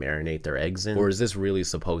that they marinate their eggs in? Or is this really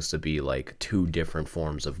supposed to be like two different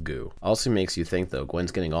forms of goo? Also makes you think though,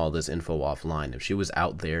 Gwen's getting all this info offline. If she was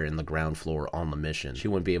out there in the ground floor on the mission, she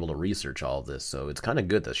wouldn't be able to research all of this, so it's kind of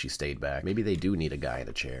good that she stayed back. Maybe they do need a guy in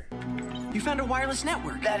a chair. You found a wireless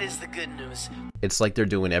network. That is the good news. It's like they're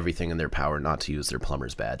doing everything in their power not to use their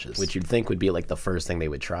plumber's badges, which you'd think would be like the first thing they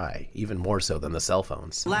would try, even more so than the cell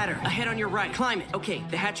phones. Ladder, ahead on your right. Climb it. Okay,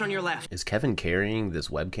 the hatch on your left. Is Kevin carrying this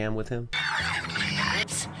webcam with him?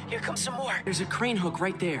 Here comes some more. There's a crane hook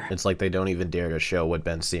right there. It's like they don't even dare to show what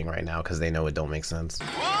Ben's seeing right now because they know it don't make sense.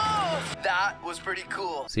 Whoa! That was pretty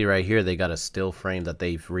cool. See right here, they got a still frame that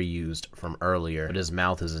they've reused from earlier, but his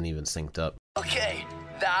mouth isn't even synced up. Okay,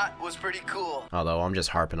 that was pretty cool. Although I'm just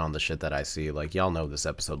harping on the shit that I see. Like, y'all know this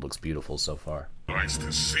episode looks beautiful so far. Nice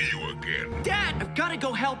to see you again. Dad, I've got to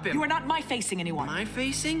go help him. You are not my-facing anyone.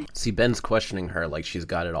 My-facing? See, Ben's questioning her like she's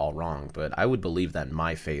got it all wrong, but I would believe that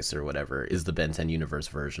My Face or whatever is the Ben 10 universe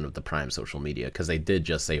version of the Prime social media, because they did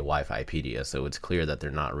just say Wi-Fipedia, so it's clear that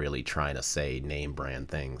they're not really trying to say name brand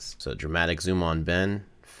things. So dramatic zoom on Ben,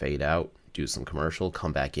 fade out, do some commercial,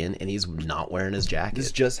 come back in, and he's not wearing his jacket.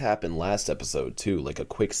 This just happened last episode too, like a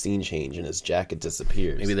quick scene change and his jacket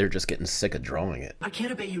disappears. Maybe they're just getting sick of drawing it. I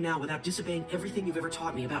can't obey you now without disobeying everything you've ever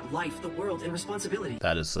taught me about life, the world, and responsibility.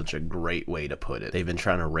 That is such a great way to put it. They've been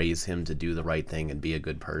trying to raise him to do the right thing and be a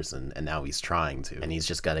good person, and now he's trying to, and he's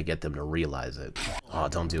just got to get them to realize it. Oh,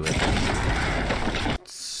 don't do it.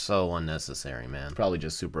 So unnecessary, man. Probably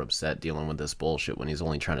just super upset dealing with this bullshit when he's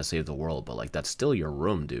only trying to save the world, but like, that's still your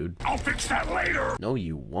room, dude. I'll fix that later. No,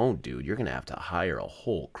 you won't, dude. You're gonna have to hire a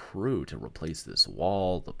whole crew to replace this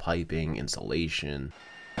wall, the piping, insulation.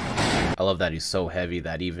 I love that he's so heavy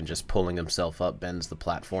that even just pulling himself up bends the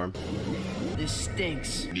platform. This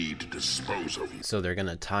stinks. Need to dispose of you. So they're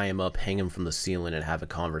gonna tie him up, hang him from the ceiling, and have a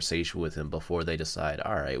conversation with him before they decide,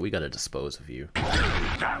 alright, we gotta dispose of you.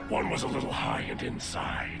 That one was a little high and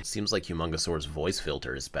inside. Seems like Humongosaur's voice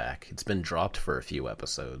filter is back. It's been dropped for a few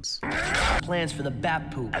episodes. Plans for the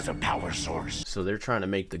bat poop. As a power source. So they're trying to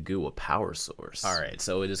make the goo a power source. Alright,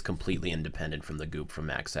 so it is completely independent from the goop from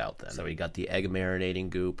Max Out then. So we got the egg marinating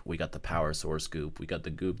goop, we got the power source goop, we got the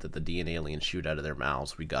goop that the DNA aliens shoot out of their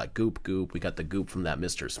mouths, we got goop, we got the goop from that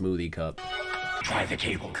Mr. Smoothie cup. Try the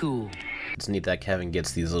cable. Cool. It's neat that Kevin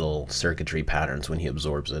gets these little circuitry patterns when he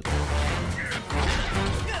absorbs it.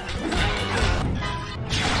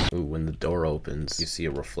 Ooh, when the door opens, you see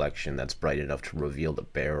a reflection that's bright enough to reveal the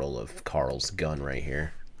barrel of Carl's gun right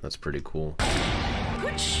here. That's pretty cool.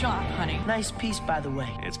 Good shot, honey. Nice piece, by the way.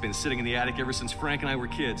 It's been sitting in the attic ever since Frank and I were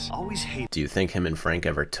kids. Always hate. Do you think him and Frank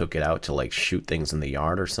ever took it out to like shoot things in the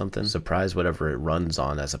yard or something? Surprised whatever it runs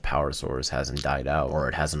on as a power source hasn't died out, or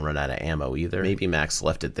it hasn't run out of ammo either. Maybe Max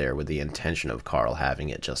left it there with the intention of Carl having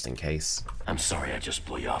it just in case. I'm sorry I just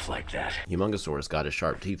blew you off like that. Humongosaurus got his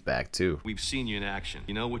sharp teeth back too. We've seen you in action.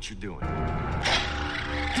 You know what you're doing.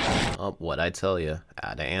 Oh, what'd I tell you?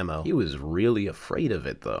 Out of ammo. He was really afraid of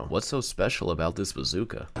it though. What's so special about this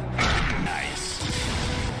bazooka? Nice.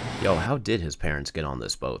 Yo, how did his parents get on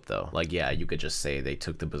this boat though? Like, yeah, you could just say they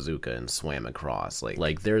took the bazooka and swam across.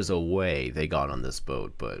 Like there's a way they got on this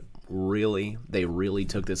boat, but really? They really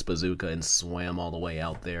took this bazooka and swam all the way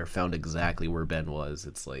out there, found exactly where Ben was.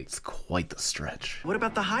 It's like, it's quite the stretch. What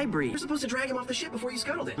about the hybrid? You're supposed to drag him off the ship before you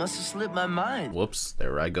scuttled it. Must have slipped my mind. Whoops,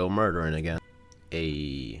 there I go murdering again.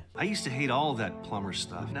 I used to hate all of that plumber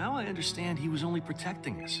stuff. Now I understand he was only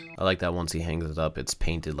protecting us. I like that once he hangs it up, it's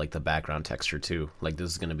painted like the background texture too. Like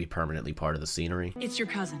this is gonna be permanently part of the scenery. It's your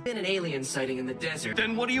cousin. Been an alien sighting in the desert.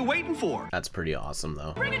 Then what are you waiting for? That's pretty awesome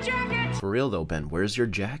though. Bring a jacket! For real though, Ben, where's your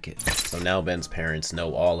jacket? So now Ben's parents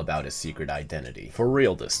know all about his secret identity. For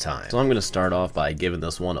real this time. So I'm gonna start off by giving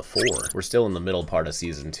this one a 4. We're still in the middle part of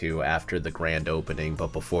season 2 after the grand opening,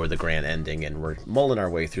 but before the grand ending, and we're mulling our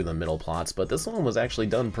way through the middle plots, but this one was actually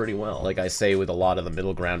done pretty well. Like I say with a lot of the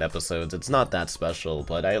middle ground episodes, it's not that special,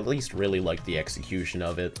 but I at least really liked the execution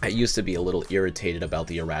of it. I used to be a little irritated about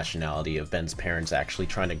the irrationality of Ben's parents actually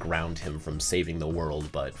trying to ground him from saving the world,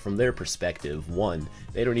 but from their perspective, 1,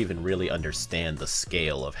 they don't even really understand the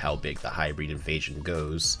scale of how big the hybrid invasion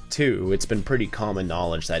goes. 2, it's been pretty common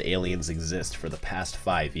knowledge that aliens exist for the past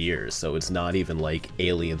 5 years, so it's not even like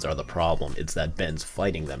aliens are the problem, it's that Ben's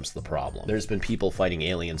fighting them's the problem. There's been people fighting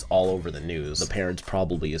aliens all over the news. The parents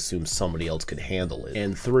probably assumed somebody else could handle it.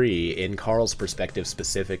 And 3, in Carl's perspective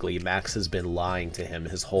specifically, Max has been lying to him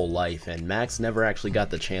his whole life, and Max never actually got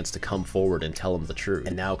the chance to come forward and tell him the truth.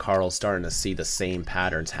 And now Carl's starting to see the same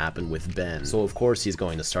patterns happen with Ben, so of course he's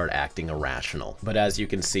going to start acting irrational. But as you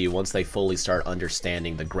can see, once they fully start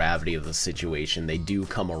understanding the gravity of the situation, they do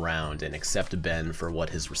come around and accept Ben for what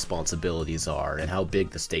his responsibilities are and how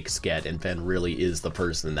big the stakes get, and Ben really is the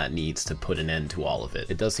person that needs to put an end to all of it.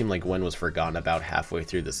 It does seem like Gwen was forgotten about halfway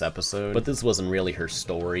through this episode, but this wasn't really her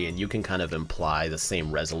story, and you can kind of imply the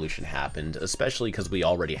same resolution happened, especially because we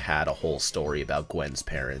already had a whole story about Gwen's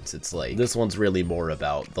parents. It's like, this one's really more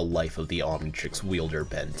about the life of the Omnitrix wielder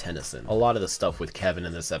Ben Tennyson. A lot of the stuff with Kevin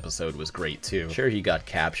in this episode was great too. Sure, he got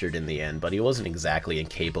captured in the end, but he wasn't exactly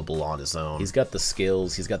incapable on his own. He's got the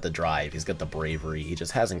skills, he's got the drive, he's got the bravery, he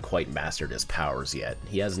just hasn't quite mastered his powers yet.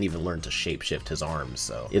 He hasn't even learned to shapeshift his arms,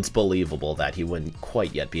 so it's believable that he wouldn't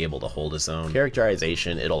quite yet be able to hold his own.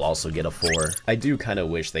 Characterization, it'll also get a 4. I do kind of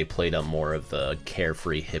wish they played up more of the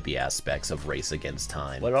carefree hippie aspects of Race Against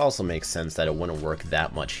Time, but it also makes sense that it wouldn't work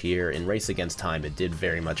that much here. In Race Against Time, it did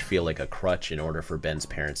very much feel like a crutch in order for Ben's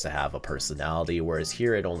parents to have a personality, whereas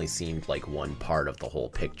here it only seemed like one part of the whole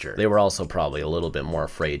picture. They were also probably a little bit more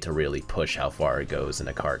afraid to really push how far it goes in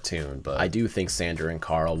a cartoon, but I do think Sandra and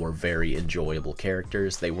Carl were very enjoyable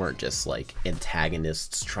characters. They weren't just like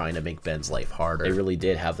antagonists trying to make Ben's life harder. They really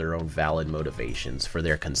did have their own valid motivations for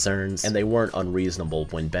their concerns, and they weren't unreasonable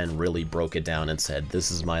when Ben really broke it down and said,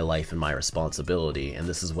 this is my life and my responsibility, and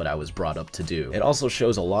this is what I was brought up to do. It also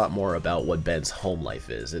shows a lot more about what Ben's home life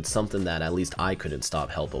is. It's something that at least I couldn't stop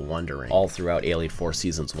help but wondering all throughout Alien Force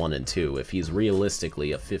seasons 1 and 2. If he's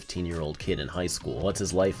realistically a 15-year-old kid in high school, what's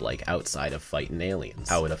his life like outside of fighting aliens?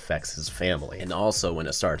 How it affects his family, and also when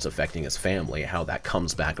it starts affecting his family, how that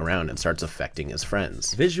comes back around and starts affecting his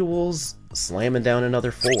friends. Visuals, slamming down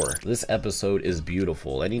another 4. This episode is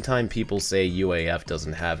beautiful. Anytime people say UAF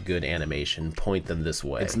doesn't have good animation, point them this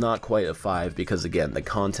way. It's not quite a 5 because again, the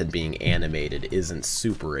content being animated isn't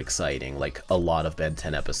super exciting like a lot of Ben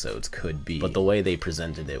 10 episodes could be, but the way they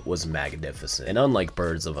presented it was magnificent. And unlike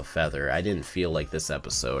Birds of a Feather, I didn't feel like this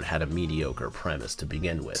episode had a mediocre premise to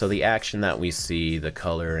begin with. So the action that we see, the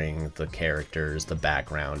coloring, the characters, the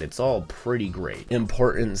background, it's all pretty great.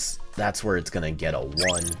 Importance, that's where it's gonna get a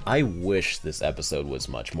 1. I wish this episode was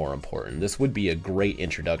much more important. This would be a great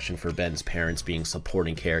introduction for Ben's parents being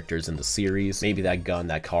supporting characters in the series. Maybe that gun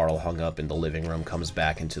that Carl hung up in the living room comes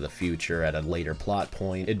back into the future at a later plot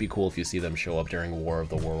point. It'd be cool if you see them show up during War of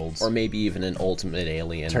the Worlds, or maybe even an Ultimate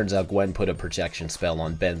Alien. Turns out Gwen put a protection spell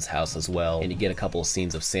on Ben's house as well, and you get a couple of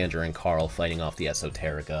scenes of Sandra and Carl fighting off the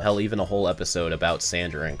Esoterica. Hell, even a whole episode about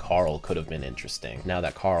Sandra and Carl could have been interesting. Now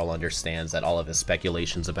that Carl understands that all of his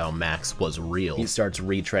speculations about Max was real, he starts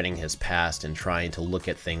retreading his past past and trying to look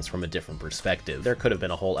at things from a different perspective. There could have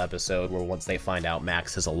been a whole episode where once they find out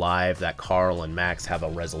Max is alive, that Carl and Max have a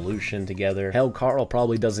resolution together. Hell, Carl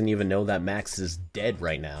probably doesn't even know that Max is dead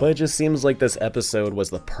right now. But it just seems like this episode was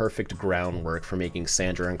the perfect groundwork for making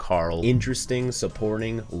Sandra and Carl interesting,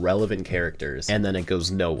 supporting, relevant characters, and then it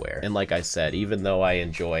goes nowhere. And like I said, even though I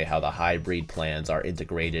enjoy how the hybrid plans are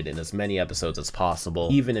integrated in as many episodes as possible,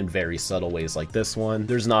 even in very subtle ways like this one,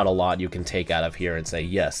 there's not a lot you can take out of here and say,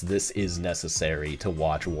 yes, this is necessary to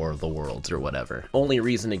watch War of the Worlds or whatever. Only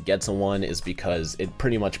reason it gets a 1 is because it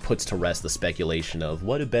pretty much puts to rest the speculation of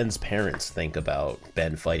what do Ben's parents think about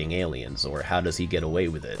Ben fighting aliens, or how does he get away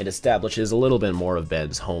with it. It establishes a little bit more of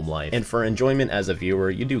Ben's home life, and for enjoyment as a viewer,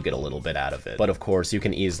 you do get a little bit out of it. But of course, you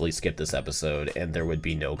can easily skip this episode and there would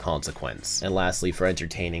be no consequence. And lastly, for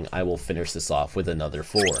entertaining, I will finish this off with another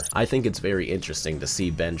 4. I think it's very interesting to see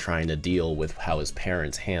Ben trying to deal with how his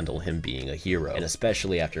parents handle him being a hero, and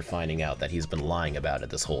especially after finding out that he's been lying about it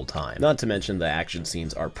this whole time. Not to mention the action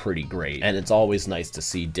scenes are pretty great, and it's always nice to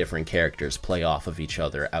see different characters play off of each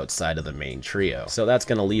other outside of the main trio. So that's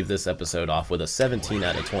gonna leave this episode off with a 17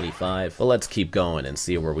 out of 25, but let's keep going and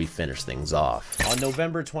see where we finish things off. On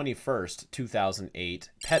November 21st, 2008,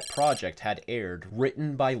 Pet Project had aired,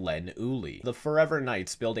 written by Len Uli. The Forever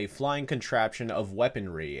Knights built a flying contraption of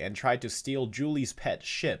weaponry and tried to steal Julie's pet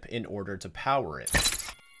ship in order to power it.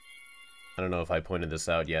 I don't know if I pointed this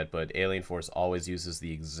out yet, but Alien Force always uses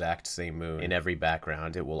the exact same moon in every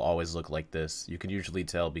background. It will always look like this. You can usually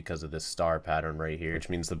tell because of this star pattern right here, which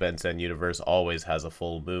means the Ben 10 universe always has a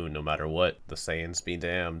full moon no matter what. The Saiyans be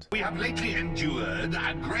damned. We have lately endured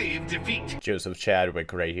a grave defeat. Joseph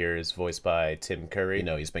Chadwick right here is voiced by Tim Curry. You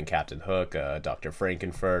know, he's been Captain Hook, Dr.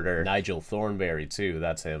 Frankenfurter, Nigel Thornberry too,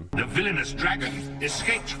 that's him. The villainous dragon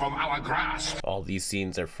escaped from our grasp. All these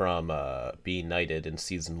scenes are from Be Knighted in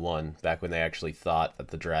season 1, back when they actually thought that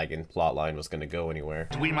the dragon plotline was going to go anywhere.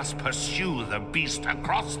 We must pursue the beast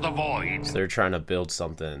across the void. So they're trying to build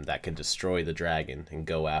something that can destroy the dragon and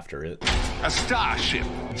go after it. A starship.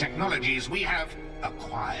 Technologies we have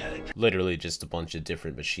acquired. Literally just a bunch of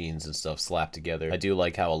different machines and stuff slapped together. I do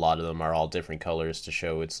like how a lot of them are all different colors to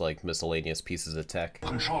show it's like miscellaneous pieces of tech.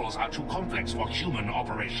 Controls are too complex for human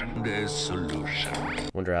operation. There's solution.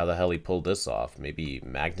 Wonder how the hell he pulled this off. Maybe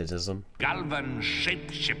magnetism? Galvan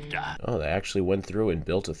shapeshifter. Oh, they actually went through and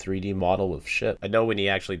built a 3D model of ship. I know when he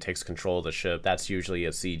actually takes control of the ship, that's usually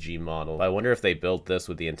a CG model. But I wonder if they built this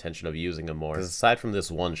with the intention of using him more. Because aside from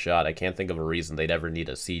this one shot, I can't think of a reason they'd ever need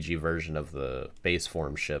a CG version of the base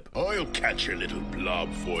form ship. I'll catch a little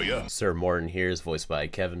blob for you. Sir Morton here is voiced by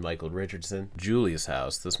Kevin Michael Richardson. Julie's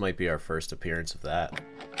house. This might be our first appearance of that.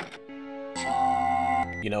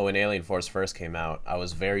 You know, when Alien Force first came out, I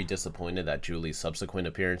was very disappointed that Julie's subsequent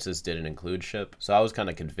appearances didn't include Ship, so I was kind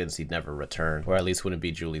of convinced he'd never return, or at least wouldn't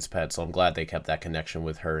be Julie's pet, so I'm glad they kept that connection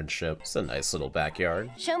with her and Ship. It's a nice little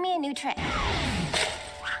backyard. Show me a new trick.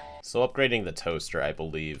 So upgrading the toaster, I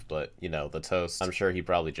believe, but, you know, the toast, I'm sure he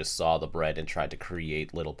probably just saw the bread and tried to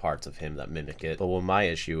create little parts of him that mimic it. But what my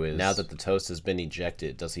issue is, now that the toast has been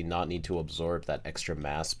ejected, does he not need to absorb that extra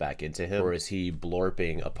mass back into him? Or is he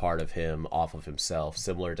blorping a part of him off of himself,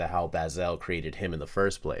 similar to how Bazel created him in the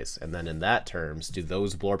first place? And then in that terms, do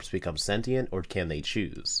those blorps become sentient, or can they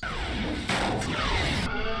choose?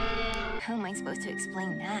 How am I supposed to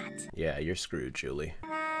explain that? Yeah, you're screwed, Julie.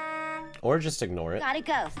 Or just ignore it. Gotta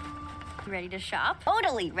go. You ready to shop?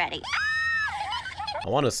 Totally ready. I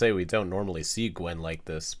want to say we don't normally see Gwen like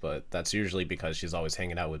this, but that's usually because she's always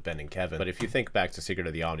hanging out with Ben and Kevin. But if you think back to Secret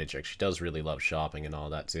of the Omnitrix, she does really love shopping and all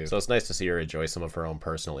that too. So it's nice to see her enjoy some of her own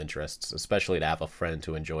personal interests, especially to have a friend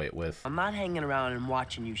to enjoy it with. I'm not hanging around and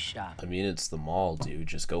watching you shop. I mean, it's the mall, dude.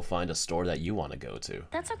 Just go find a store that you want to go to.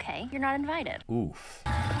 That's okay. You're not invited. Oof.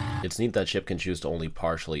 It's neat that Chip can choose to only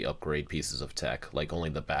partially upgrade pieces of tech, like only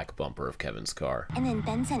the back bumper of Kevin's car. And then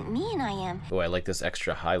Ben sent me an IM. Oh, I like this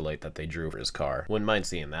extra highlight that they drew for his car. Wouldn't mind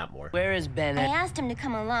seeing that more. Where is Ben? I asked him to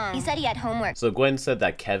come along. He said he had homework. So Gwen said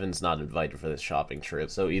that Kevin's not invited for this shopping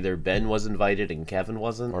trip. So either Ben was invited and Kevin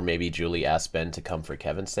wasn't, or maybe Julie asked Ben to come for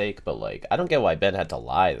Kevin's sake. But like, I don't get why Ben had to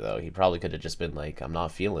lie though. He probably could have just been like, I'm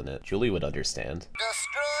not feeling it. Julie would understand.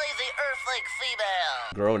 Destroy the Earthling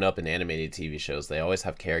female. Growing up in animated TV shows, they always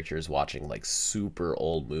have characters watching like super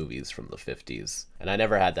old movies from the 50s. And I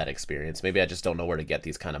never had that experience. Maybe I just don't know where to get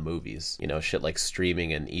these kind of movies. You know, shit like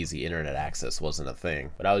streaming and easy internet access wasn't a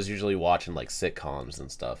thing. But I was usually watching like sitcoms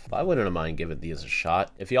and stuff. I wouldn't mind giving these a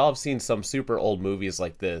shot. If y'all have seen some super old movies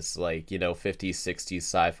like this, like, you know, 50s, 60s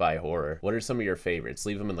sci-fi horror, what are some of your favorites?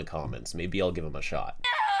 Leave them in the comments. Maybe I'll give them a shot.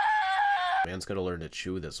 Man's gotta learn to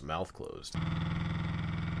chew with his mouth closed.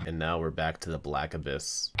 And now we're back to the Black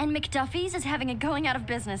Abyss. And McDuffie's is having a going out of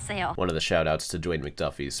business sale. One of the shout-outs to Dwayne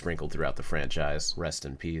McDuffie sprinkled throughout the franchise. Rest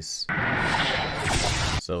in peace.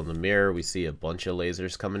 So in the mirror, we see a bunch of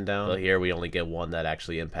lasers coming down. But here we only get one that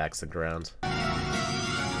actually impacts the ground.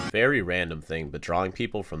 Very random thing, but drawing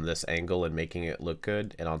people from this angle and making it look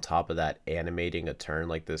good, and on top of that, animating a turn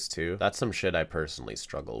like this too, that's some shit I personally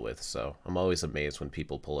struggle with, so I'm always amazed when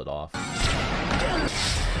people pull it off.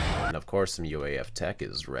 And of course, some UAF tech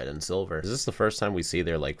is red and silver. Is this the first time we see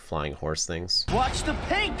their, like, flying horse things? Watch the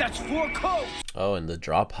paint, that's 4 coats! Oh, and the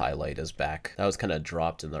drop highlight is back. That was kind of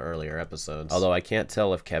dropped in the earlier episodes. Although I can't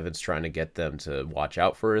tell if Kevin's trying to get them to watch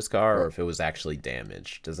out for his car or if it was actually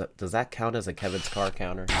damaged. Does that count as a Kevin's car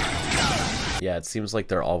counter? Yeah, it seems like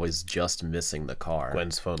they're always just missing the car.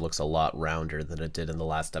 Gwen's phone looks a lot rounder than it did in the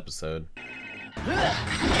last episode.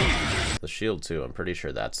 The shield too, I'm pretty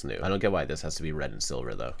sure that's new. I don't get why this has to be red and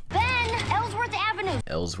silver though. Ben, Ellsworth Avenue.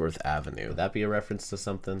 Ellsworth Avenue. Would that be a reference to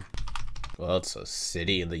something? Well, it's a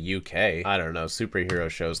city in the UK. I don't know, superhero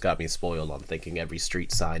shows got me spoiled on thinking every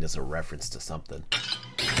street sign is a reference to something.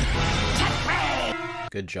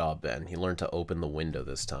 Good job, Ben. He learned to open the window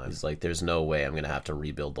this time. He's like, there's no way I'm gonna have to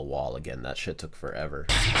rebuild the wall again. That shit took forever.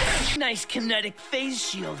 Nice kinetic phase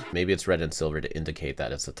shield. Maybe it's red and silver to indicate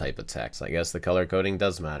that it's a type of text. I guess the color coding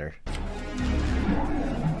does matter.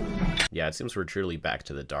 Yeah, it seems we're truly back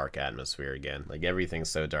to the dark atmosphere again. Like, everything's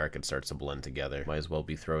so dark it starts to blend together. Might as well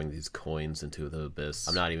be throwing these coins into the abyss.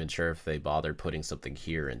 I'm not even sure if they bothered putting something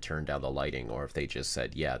here and turned down the lighting, or if they just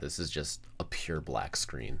said, yeah, this is just a pure black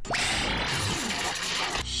screen.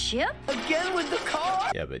 Ship? Again with the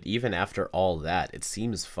car? Yeah, but even after all that, it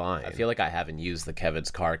seems fine. I feel like I haven't used the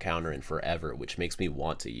Kevin's car counter in forever, which makes me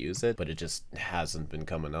want to use it, but it just hasn't been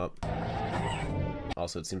coming up.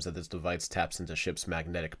 Also, it seems that this device taps into Ship's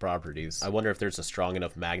magnetic properties. I wonder if there's a strong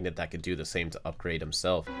enough magnet that could do the same to upgrade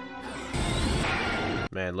himself.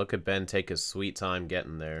 Man, look at Ben take his sweet time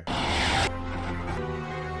getting there.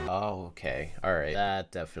 Oh, okay. Alright.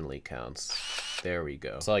 That definitely counts. There we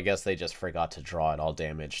go. So I guess they just forgot to draw it all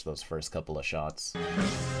damaged those first couple of shots.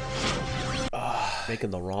 Making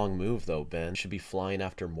the wrong move though, Ben. Should be flying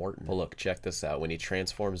after Morton. But look, check this out. When he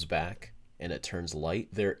transforms back and it turns light,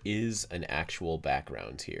 there is an actual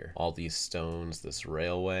background here. All these stones, this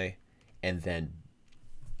railway, and then...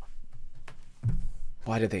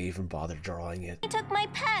 Why did they even bother drawing it? He took my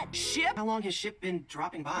pet. Ship? How long has Ship been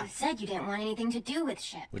dropping by? You said you didn't want anything to do with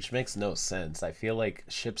Ship. Which makes no sense. I feel like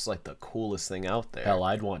Ship's like the coolest thing out there. Hell,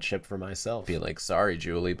 I'd want Ship for myself. Be like, sorry,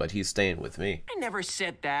 Julie, but he's staying with me. I never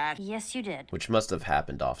said that. Yes, you did. Which must have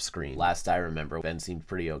happened off screen. Last I remember, Ben seemed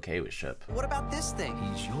pretty okay with Ship. What about this thing?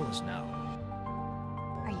 He's yours now.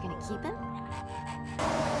 Are you gonna keep him?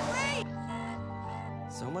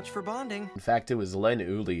 So much for bonding. In fact, it was Len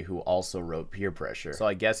Uli who also wrote Peer Pressure. So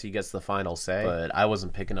I guess he gets the final say, but I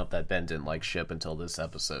wasn't picking up that Ben didn't like Ship until this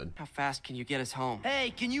episode. How fast can you get us home?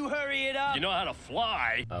 Hey, can you hurry it up? You know how to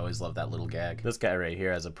fly. I always love that little gag. This guy right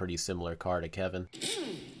here has a pretty similar car to Kevin.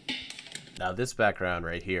 Now this background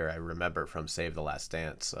right here I remember from Save the Last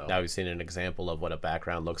Dance, so now we've seen an example of what a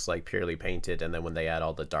background looks like purely painted, and then when they add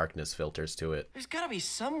all the darkness filters to it. There's gotta be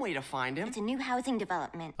some way to find him. It's a new housing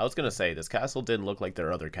development. I was gonna say, this castle didn't look like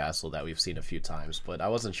their other castle that we've seen a few times, but I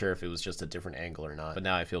wasn't sure if it was just a different angle or not. But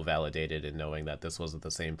now I feel validated in knowing that this wasn't the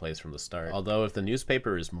same place from the start. Although if the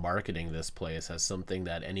newspaper is marketing this place as something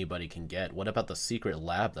that anybody can get, what about the secret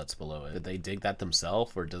lab that's below it? Did they dig that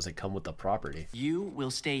themselves, or does it come with the property? You will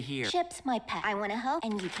stay here. Ship's my pet. I want to help,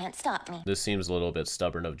 and you can't stop me. This seems a little bit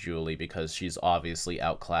stubborn of Julie because she's obviously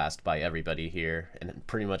outclassed by everybody here and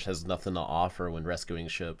pretty much has nothing to offer when rescuing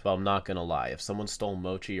Ship. But I'm not gonna lie, if someone stole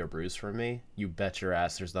Mochi or Bruce from me, you bet your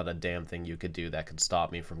ass there's not a damn thing you could do that could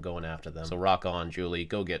stop me from going after them. So rock on, Julie,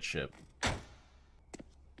 go get Ship.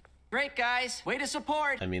 Great, guys. Way to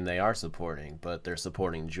support. I mean, they are supporting, but they're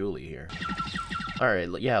supporting Julie here.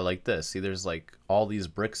 Alright, yeah, like this. See, there's like all these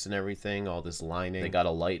bricks and everything, all this lining. They got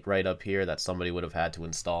a light right up here that somebody would have had to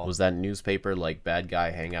install. Was that newspaper like Bad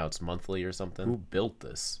Guy Hangouts Monthly or something? Who built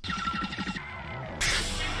this?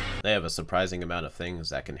 They have a surprising amount of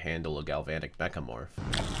things that can handle a galvanic mechamorph.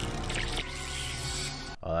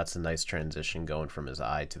 Oh, that's a nice transition going from his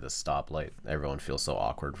eye to the stoplight. Everyone feels so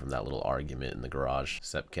awkward from that little argument in the garage.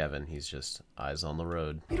 Except Kevin, he's just eyes on the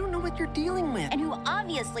road. You don't know what you're dealing with. And who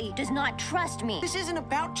obviously does not trust me. This isn't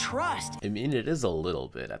about trust. I mean, it is a little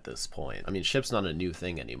bit at this point. I mean, Ship's not a new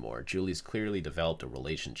thing anymore. Julie's clearly developed a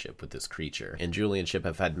relationship with this creature. And Julie and Ship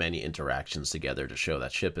have had many interactions together to show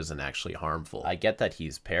that Ship isn't actually harmful. I get that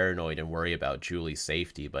he's paranoid and worried about Julie's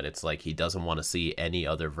safety, but it's like he doesn't want to see any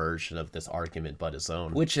other version of this argument but his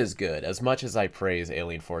own. Which Which is good. As much as I praise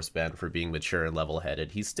Alien Force Ben for being mature and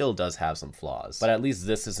level-headed, he still does have some flaws. But at least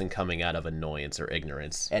this isn't coming out of annoyance or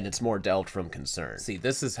ignorance, and it's more delved from concern. See,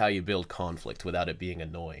 this is how you build conflict without it being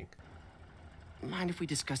annoying. Mind if we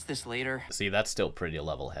discuss this later? See, that's still pretty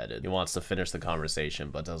level-headed. He wants to finish the conversation,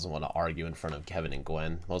 but doesn't want to argue in front of Kevin and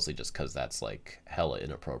Gwen, mostly just because that's, like, hella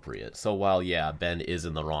inappropriate. So while, yeah, Ben is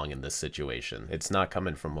in the wrong in this situation, it's not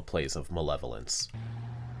coming from a place of malevolence.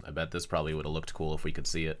 I bet this probably would have looked cool if we could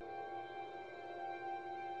see it.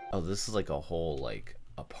 Oh, this is like a whole, like,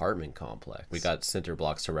 apartment complex. We got cinder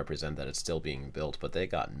blocks to represent that it's still being built, but they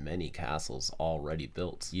got many castles already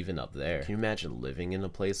built, even up there. Can you imagine living in a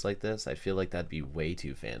place like this? I feel like that'd be way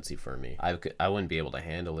too fancy for me. I wouldn't be able to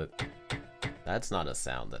handle it. That's not a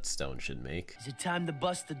sound that stone should make. Is it time to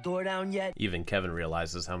bust the door down yet? Even Kevin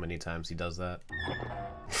realizes how many times he does that.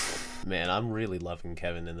 Man, I'm really loving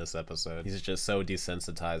Kevin in this episode. He's just so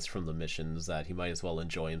desensitized from the missions that he might as well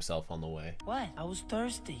enjoy himself on the way. What? I was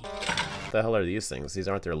thirsty. What the hell are these things? These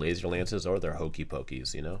aren't their laser lances or their hokey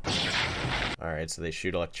pokeys, you know? Alright, so they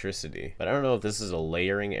shoot electricity. But I don't know if this is a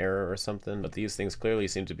layering error or something, but these things clearly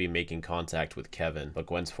seem to be making contact with Kevin, but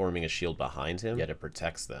Gwen's forming a shield behind him, yet it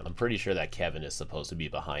protects them. I'm pretty sure that Kevin is supposed to be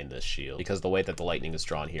behind this shield, because the way that the lightning is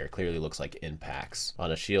drawn here clearly looks like impacts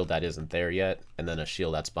on a shield that isn't there yet, and then a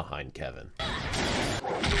shield that's behind Kevin.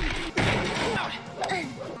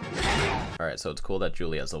 Alright, so it's cool that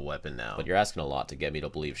Julie has a weapon now, but you're asking a lot to get me to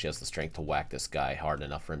believe she has the strength to whack this guy hard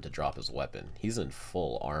enough for him to drop his weapon. He's in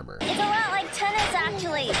full armor. It's a lot like tennis,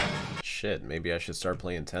 actually. Shit, maybe I should start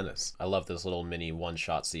playing tennis. I love this little mini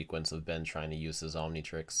one-shot sequence of Ben trying to use his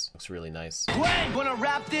Omnitrix. Looks really nice. Gwen, wanna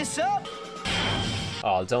wrap this up?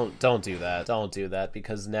 Oh, don't do that. Don't do that,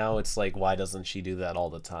 because now it's like, why doesn't she do that all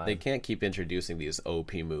the time? They can't keep introducing these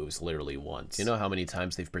OP moves literally once. You know how many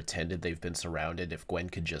times they've pretended they've been surrounded if Gwen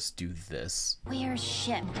could just do this? Where's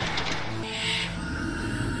Ship?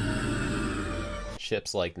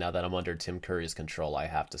 Ship's like, now that I'm under Tim Curry's control, I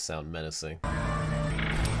have to sound menacing.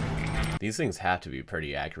 These things have to be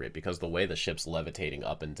pretty accurate because the way the ship's levitating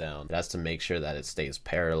up and down, it has to make sure that it stays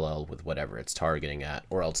parallel with whatever it's targeting at,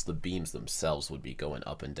 or else the beams themselves would be going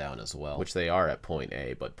up and down as well, which they are at point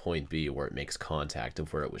A, but point B, where it makes contact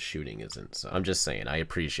of where it was shooting, isn't. So I'm just saying, I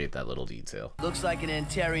appreciate that little detail. Looks like an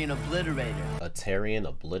Antarian obliterator. A Tarian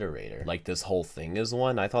obliterator? Like this whole thing is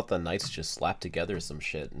one? I thought the Knights just slapped together some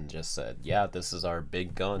shit and just said, yeah, this is our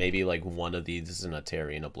big gun. Maybe like one of these is an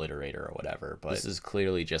Tarian obliterator or whatever, but this is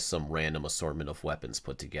clearly just some random assortment of weapons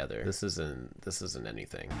put together. This isn't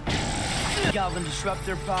anything. Galvin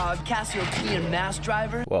Disruptor Pod, Cassiopean Mass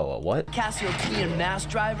Driver. Whoa, a what? Cassiopean Mass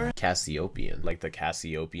Driver. Cassiopean? Like the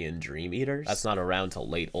Cassiopean Dream Eaters? That's not around till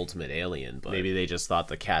late Ultimate Alien, but maybe they just thought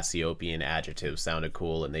the Cassiopean adjective sounded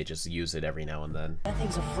cool and they just use it every now and then. That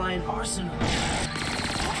thing's a flying arsenal.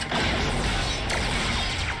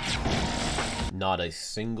 Not a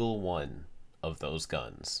single one of those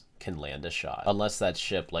guns can land a shot, unless that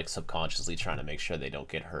ship like subconsciously trying to make sure they don't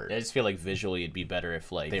get hurt. I just feel like visually it'd be better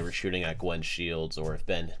if like they were shooting at Gwen's shields, or if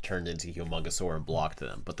Ben turned into Humongosaur and blocked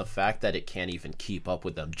them, but the fact that it can't even keep up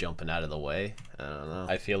with them jumping out of the way, I don't know.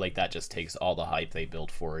 I feel like that just takes all the hype they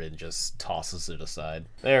built for it and just tosses it aside.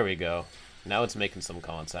 There we go. Now it's making some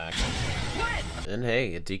contact. And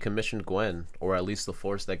hey, it decommissioned Gwen, or at least the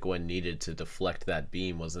force that Gwen needed to deflect that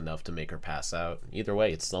beam was enough to make her pass out. Either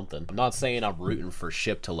way, it's something. I'm not saying I'm rooting for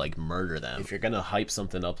Ship to like murder them. If you're gonna hype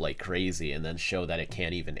something up like crazy and then show that it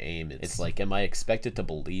can't even aim, it's like, am I expected to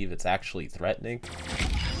believe it's actually threatening?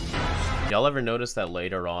 Y'all ever notice that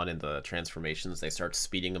later on in the transformations they start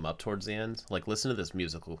speeding them up towards the end? Like, listen to this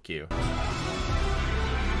musical cue.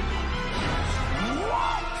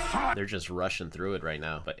 They're just rushing through it right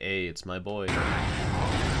now. But hey, it's my boy.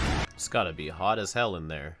 It's gotta be hot as hell in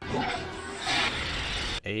there.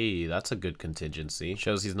 Hey, that's a good contingency.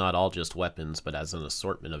 Shows he's not all just weapons, but has an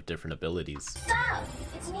assortment of different abilities. Stop!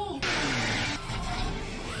 It's me!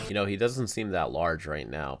 You know, he doesn't seem that large right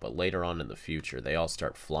now, but later on in the future, they all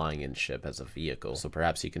start flying in Ship as a vehicle. So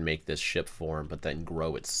perhaps he can make this ship form, but then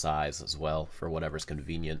grow its size as well, for whatever's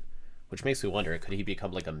convenient. Which makes me wonder, could he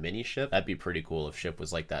become like a mini ship? That'd be pretty cool if Ship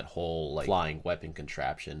was like that whole like flying weapon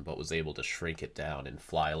contraption, but was able to shrink it down and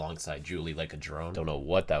fly alongside Julie like a drone. Don't know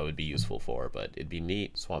what that would be useful for, but it'd be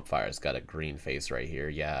neat. Swampfire's got a green face right here.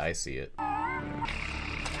 Yeah, I see it.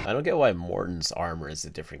 I don't get why Morton's armor is a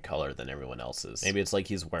different color than everyone else's. Maybe it's like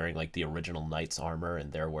he's wearing like the original Knight's armor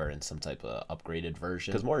and they're wearing some type of upgraded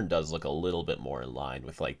version. Because Morton does look a little bit more in line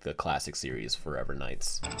with like the classic series Forever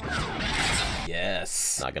Knights.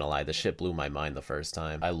 Yes! Not gonna lie, the ship blew my mind the first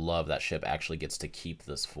time. I love that ship actually gets to keep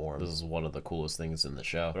this form. This is one of the coolest things in the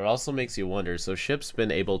show. But it also makes you wonder, so Ship's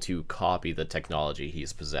been able to copy the technology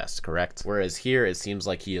he's possessed, correct? Whereas here it seems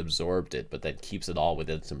like he absorbed it but then keeps it all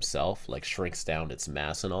within himself, like shrinks down its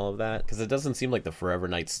mass and all of that. Because it doesn't seem like the Forever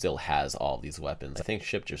Knight still has all these weapons. I think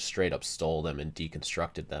Ship just straight up stole them and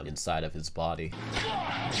deconstructed them inside of his body.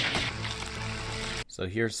 So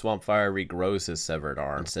here Swampfire regrows his severed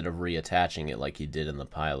arm instead of reattaching it like he did in the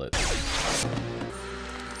pilot.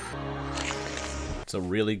 It's a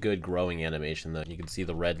really good growing animation though. You can see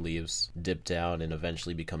the red leaves dip down and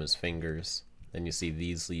eventually become his fingers. Then you see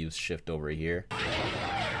these leaves shift over here.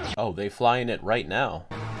 Oh, they fly in it right now.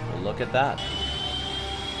 Well, look at that.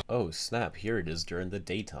 Oh snap, here it is during the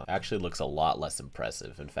daytime. Actually looks a lot less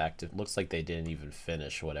impressive. In fact, it looks like they didn't even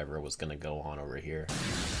finish whatever was gonna go on over here.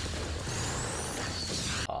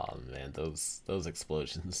 Oh man, those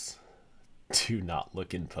explosions do not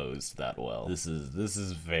look imposed that well. This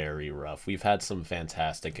is very rough. We've had some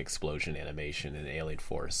fantastic explosion animation in Alien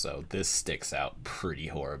Force, so this sticks out pretty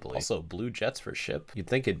horribly. Also, blue jets for Ship. You'd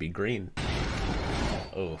think it'd be green.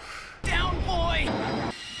 Oh. Down, boy!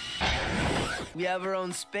 We have our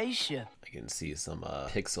own spaceship. I can see some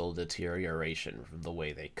pixel deterioration from the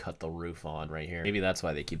way they cut the roof on right here. Maybe that's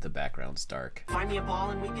why they keep the backgrounds dark. Find me a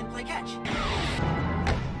ball and we can play catch.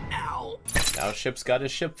 Ow! Now Ship's got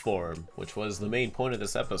his ship form, which was the main point of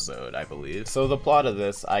this episode, I believe. So the plot of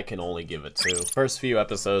this, I can only give it 2. First few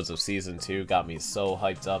episodes of season 2 got me so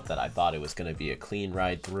hyped up that I thought it was going to be a clean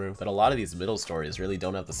ride through. But a lot of these middle stories really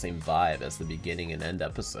don't have the same vibe as the beginning and end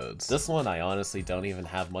episodes. This one, I honestly don't even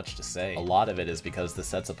have much to say. A lot of it is because this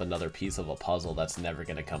sets up another piece of a puzzle that's never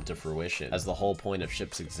going to come to fruition, as the whole point of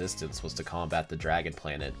Ship's existence was to combat the Dragon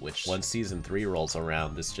Planet, which once season 3 rolls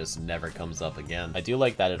around, this just never comes up again. I do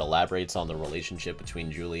like that it elaborates on the relationship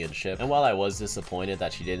between Julie and Ship, and while I was disappointed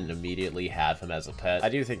that she didn't immediately have him as a pet, I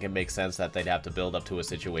do think it makes sense that they'd have to build up to a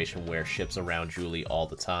situation where Ship's around Julie all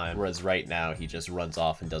the time, whereas right now he just runs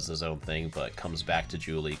off and does his own thing but comes back to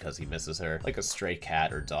Julie because he misses her, like a stray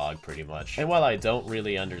cat or dog pretty much. And while I don't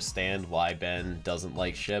really understand why Ben doesn't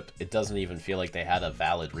like Ship, it doesn't even feel like they had a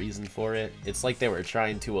valid reason for it. It's like they were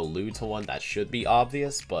trying to allude to one that should be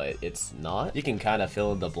obvious, but it's not. You can kind of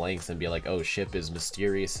fill in the blanks and be like, oh, Ship is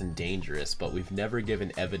mysterious and dangerous, but we've never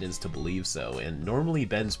given evidence to believe so, and normally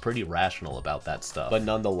Ben's pretty rational about that stuff. But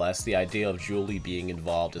nonetheless, the idea of Julie being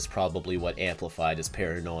involved is probably what amplified his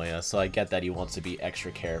paranoia, so I get that he wants to be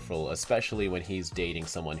extra careful, especially when he's dating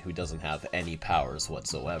someone who doesn't have any powers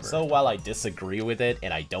whatsoever. So while I disagree with it,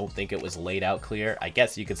 and I don't think it was laid out clear, I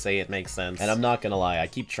guess you could say it makes sense. And I'm not gonna lie, I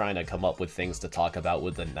keep trying to come up with things to talk about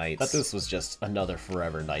with the Knights, but this was just another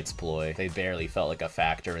Forever Knights ploy. They barely felt like a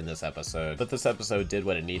factor in this episode, but this episode did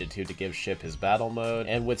what it needed to give Ship his battle mode,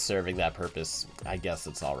 and with serving that purpose, I guess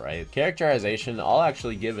it's alright. Characterization, I'll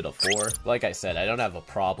actually give it a 4. Like I said, I don't have a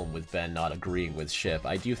problem with Ben not agreeing with Ship.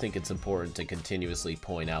 I do think it's important to continuously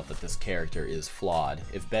point out that this character is flawed.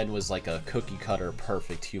 If Ben was like a cookie cutter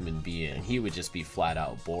perfect human being, he would just be flat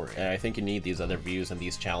out boring. And I think you need these other views and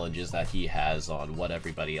these challenges that he has on what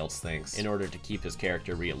everybody else thinks in order to keep his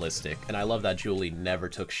character realistic. And I love that Julie never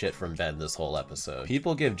took shit from Ben this whole episode.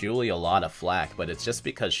 People give Julie a lot of flack, but it's just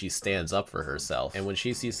because she stands up for herself, and when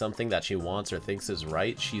she sees something that she wants or thinks is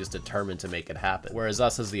right, she is determined to make it happen. Whereas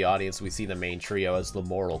us as the audience, we see the main trio as the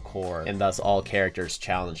moral core, and thus all characters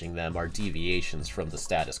challenging them are deviations from the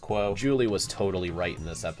status quo. Julie was totally right in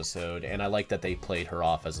this episode, and I like that they played her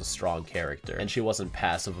off as a strong character, and she wasn't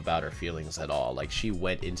passive about her feelings at all. Like, she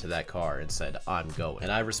went into that car and said, I'm going,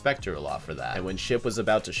 and I respect her a lot for that. And when Ship was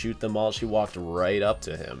about to shoot them all, she walked right up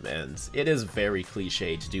to him, and it is very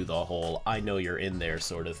cliche to do the whole I know you're in there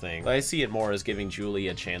sort of thing, but I see it more as giving Julie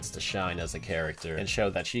a chance to shine as a character and show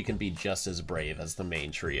that she can be just as brave as the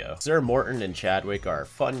main trio. Sir Morton and Chadwick are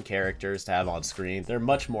fun characters to have on screen. They're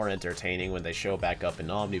much more entertaining when they show back up in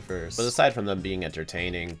Omniverse, but aside from them being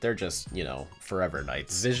entertaining, they're just, you know, Forever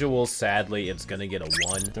Knights. Visuals, sadly, it's gonna get a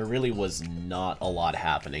 1. There really was not a lot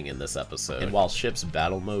happening in this episode, and while Ship's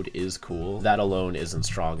battle mode is cool, that alone isn't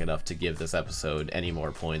strong enough to give this episode any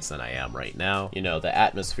more points than I am right now. You know, the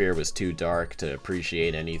atmosphere was too dark to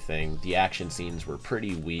appreciate anything. The action scenes were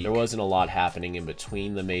pretty weak. There wasn't a lot happening in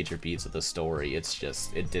between the major beats of the story. It's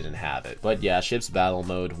just, it didn't have it. But yeah, Ship's battle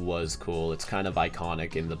mode was cool. It's kind of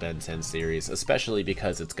iconic in the Ben 10 series, especially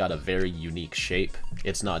because it's got a very unique shape.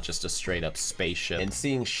 It's not just a straight up spaceship. And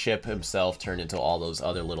seeing Ship himself turn into all those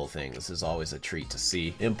other little things is always a treat to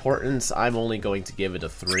see. Importance, I'm only going to give it a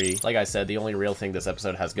 3. Like I said, the only real thing this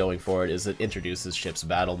episode has going for it is it introduces Ship's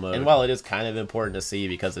battle mode. And while it is kind of important to see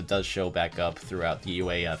because it does show back up throughout the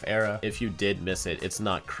UAF era, if you did miss it, it's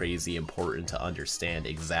not crazy important to understand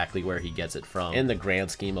exactly where he gets it from. In the grand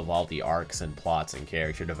scheme of all the arcs and plots and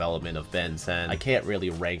character development of Ben 10, I can't really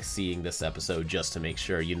rank seeing this episode just to make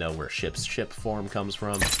sure you know where Ship's ship form comes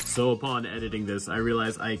from. So upon editing this, I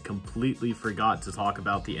realized I completely forgot to talk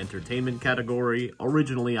about the entertainment category.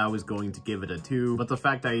 Originally, I was going to give it a 2, but the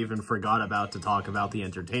fact I even forgot about to talk about the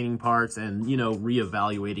entertaining parts and, you know,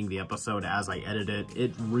 reevaluating the episode as I edit it,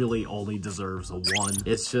 it really only deserves a 1.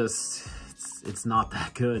 It's just... it's not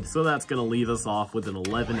that good. So that's gonna leave us off with an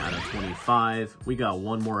 11 out of 25. We got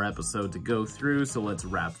one more episode to go through, so let's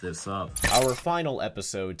wrap this up. Our final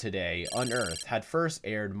episode today, Unearthed, had first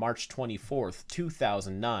aired March 24th,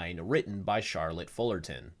 2009, written by Charlotte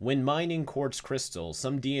Fullerton. When mining quartz crystals,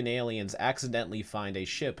 some DNA aliens accidentally find a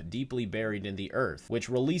ship deeply buried in the earth, which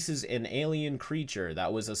releases an alien creature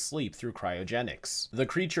that was asleep through cryogenics. The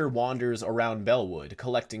creature wanders around Bellwood,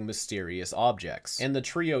 collecting mysterious objects, and the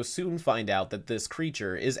trio soon find out that this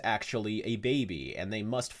creature is actually a baby, and they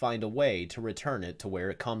must find a way to return it to where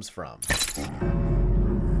it comes from.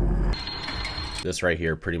 This right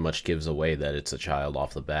here pretty much gives away that it's a child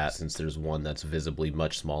off the bat, since there's one that's visibly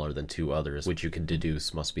much smaller than 2 others, which you can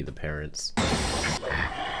deduce must be the parents.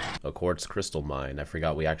 A quartz crystal mine. I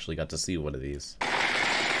forgot we actually got to see one of these.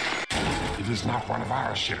 It is not one of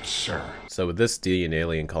our ships, sir. So with this D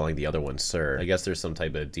alien calling the other one sir, I guess there's some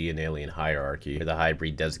type of D alien hierarchy, where the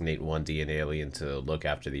hybrid designate one D alien to look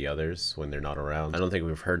after the others when they're not around. I don't think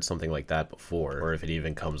we've heard something like that before, or if it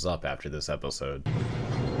even comes up after this episode.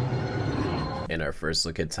 And our first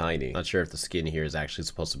look at Tiny. Not sure if the skin here is actually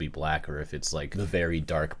supposed to be black or if it's like the very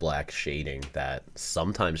dark black shading that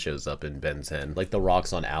sometimes shows up in Ben 10. Like the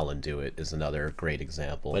rocks on Alan do it is another great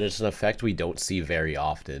example. But it's an effect we don't see very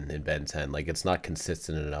often in Ben 10. Like it's not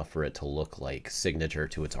consistent enough for it to look like signature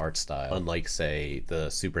to its art style. Unlike say the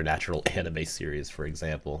Supernatural anime series, for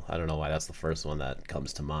example. I don't know why that's the first one that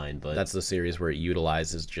comes to mind, but that's the series where it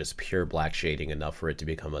utilizes just pure black shading enough for it to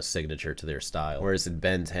become a signature to their style. Whereas in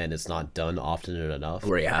Ben 10, it's not done often enough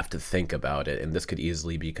where you have to think about it, and this could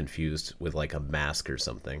easily be confused with like a mask or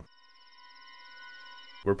something.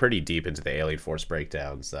 We're pretty deep into the Alien Force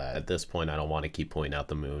breakdowns that at this point I don't want to keep pointing out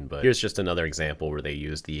the moon, but here's just another example where they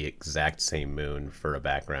use the exact same moon for a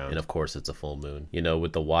background, and of course it's a full moon. You know,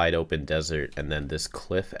 with the wide open desert and then this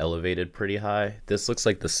cliff elevated pretty high, this looks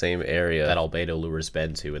like the same area that Albedo lures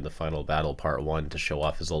Ben to in the final battle part 1 to show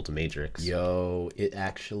off his Ultimatrix. Yo, it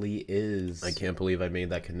actually is. I can't believe I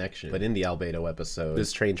made that connection. But in the Albedo episode,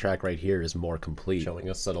 this train track right here is more complete,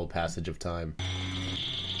 showing a subtle passage of time.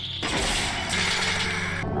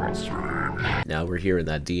 Now we're hearing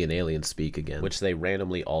that D and alien speak again, which they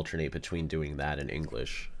randomly alternate between doing that and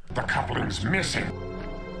English. The coupling's missing.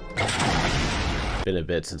 Been a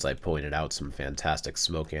bit since I pointed out some fantastic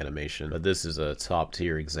smoke animation, but this is a top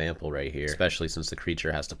tier example right here, especially since the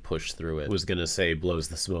creature has to push through it. I was gonna say blows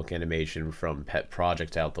the smoke animation from Pet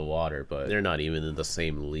Project out the water, but they're not even in the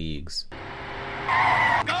same leagues.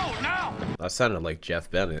 Go now! That sounded like Jeff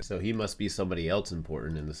Bennett, so he must be somebody else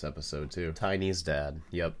important in this episode too. Tiny's dad.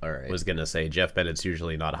 Yep, alright. I was gonna say Jeff Bennett's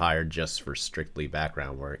usually not hired just for strictly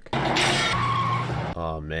background work.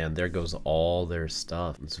 Oh man, there goes all their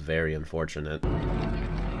stuff. It's very unfortunate.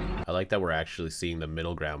 I like that we're actually seeing the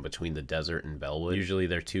middle ground between the desert and Bellwood. Usually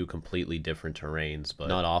they're two completely different terrains, but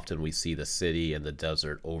not often we see the city and the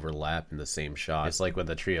desert overlap in the same shot. It's like when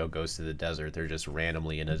the trio goes to the desert, they're just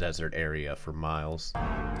randomly in a desert area for miles.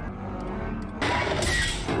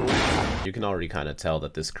 You can already kind of tell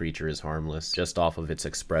that this creature is harmless, just off of its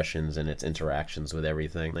expressions and its interactions with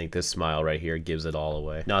everything. Like this smile right here gives it all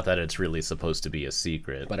away. Not that it's really supposed to be a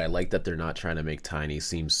secret, but I like that they're not trying to make Tiny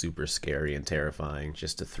seem super scary and terrifying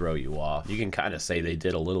just to throw you off. You can kind of say they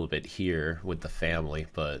did a little bit here with the family,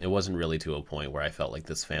 but it wasn't really to a point where I felt like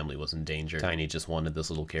this family was in danger. Tiny just wanted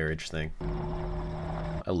this little carriage thing.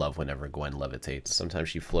 I love whenever Gwen levitates. Sometimes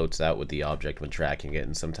she floats out with the object when tracking it,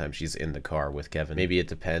 and sometimes she's in the car with Kevin. Maybe it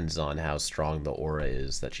depends on how strong the aura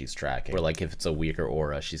is that she's tracking. Or like if it's a weaker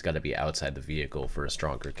aura, she's got to be outside the vehicle for a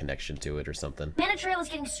stronger connection to it or something. Mana Trail is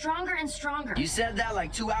getting stronger and stronger. You said that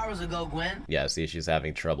like 2 hours ago, Gwen. Yeah, see, she's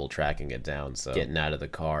having trouble tracking it down, so getting out of the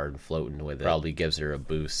car and floating with it probably gives her a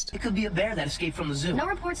boost. It could be a bear that escaped from the zoo. No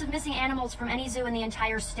reports of missing animals from any zoo in the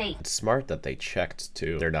entire state. It's smart that they checked,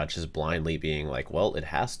 too. They're not just blindly being like, well, it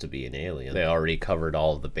has to be an alien. They already covered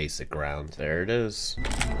all of the basic ground. There it is.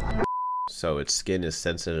 So its skin is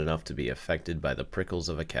sensitive enough to be affected by the prickles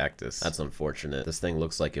of a cactus. That's unfortunate. This thing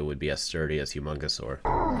looks like it would be as sturdy as Humongousaur.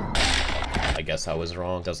 I guess I was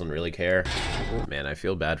wrong. Doesn't really care. Man, I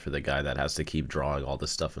feel bad for the guy that has to keep drawing all this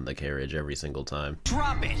stuff in the carriage every single time.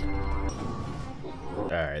 Drop it!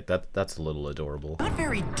 Alright, that's a little adorable. Not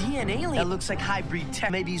very DNA. That looks like hybrid tech.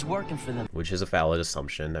 Maybe he's working for them. Which is a valid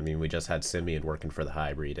assumption. I mean, we just had Simeon working for the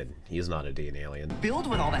hybrid, and he's not a DNA alien. Build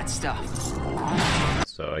with all that stuff.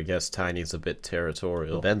 So I guess Tiny's a bit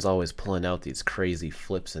territorial. Ben's always pulling out these crazy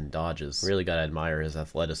flips and dodges. Really gotta admire his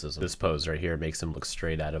athleticism. This pose right here makes him look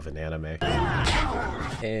straight out of an anime.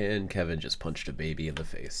 And Kevin just punched a baby in the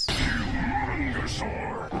face.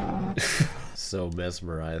 So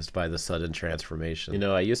mesmerized by the sudden transformation. You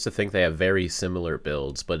know, I used to think they have very similar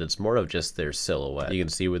builds, but it's more of just their silhouette. You can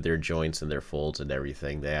see with their joints and their folds and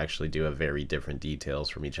everything, they actually do have very different details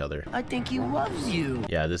from each other. I think he loves you.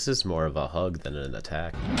 Yeah, this is more of a hug than an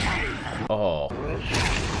attack. Oh.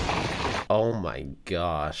 Oh my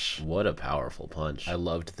gosh, what a powerful punch. I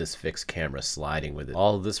loved this fixed camera sliding with it.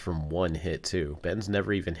 All of this from one hit too. Ben's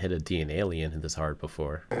never even hit a DNA alien this hard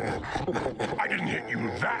before. I didn't hit you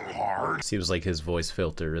that hard. Seems like his voice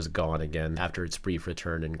filter is gone again after its brief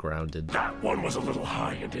return and grounded. That one was a little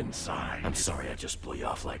high and inside. I'm sorry I just blew you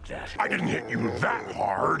off like that. I didn't hit you that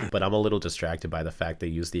hard. But I'm a little distracted by the fact they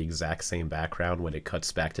use the exact same background when it cuts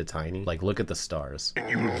back to Tiny. Like, look at the stars.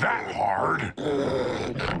 Hit you that hard.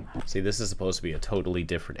 See, this is supposed to be a totally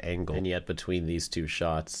different angle, and yet between these two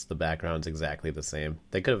shots, the background's exactly the same.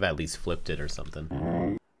 They could have at least flipped it or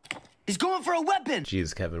something. He's going for a weapon!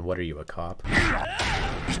 Jeez, Kevin, what are you, a cop?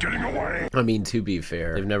 He's getting away! I mean, to be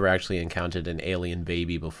fair, they've never actually encountered an alien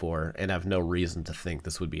baby before, and have no reason to think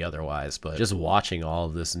this would be otherwise, but just watching all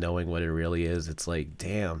of this, knowing what it really is, it's like,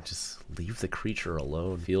 damn, just leave the creature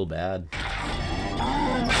alone. Feel bad.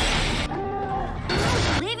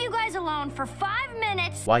 Leave you guys alone for 5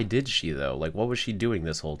 minutes. Why did she, though? Like, what was she doing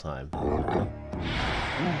this whole time?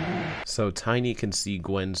 So Tiny can see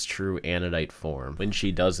Gwen's true Anodite form. When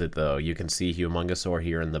she does it, though, you can see Humongousaur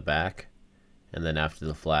here in the back, and then after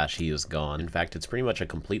the flash, he is gone. In fact, it's pretty much a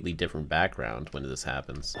completely different background when this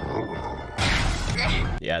happens.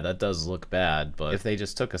 Yeah, that does look bad, but if they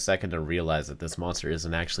just took a second to realize that this monster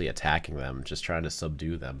isn't actually attacking them, just trying to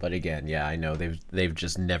subdue them. But again, yeah, I know they've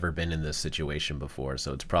just never been in this situation before,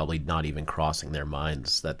 so it's probably not even crossing their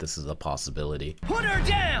minds that this is a possibility. Put her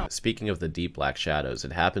down! Speaking of the deep black shadows,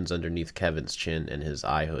 it happens underneath Kevin's chin and his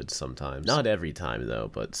eye hood sometimes. Not every time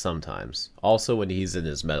though, but sometimes. Also when he's in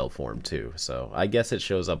his metal form too, so I guess it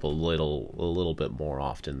shows up a little bit more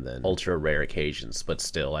often than ultra rare occasions, but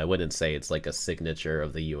still, I wouldn't say it's like a signature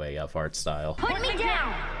of the UAF art style. Put me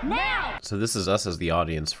down! Now! So this is us as the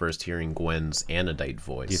audience first hearing Gwen's Anodite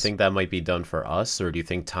voice. Do you think that might be done for us, or do you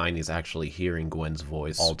think Tiny's actually hearing Gwen's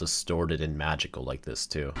voice all distorted and magical like this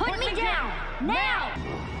too? Put me down! Now!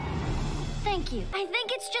 Thank you. I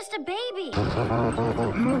think it's just a baby.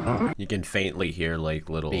 You can faintly hear like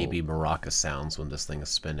little baby maraca sounds when this thing is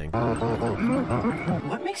spinning.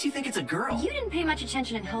 What makes you think it's a girl? You didn't pay much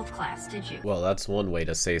attention in health class, did you? Well, that's one way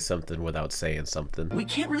to say something without saying something. We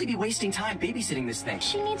can't really be wasting time babysitting this thing.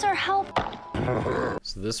 She needs our help.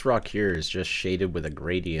 So this rock here is just shaded with a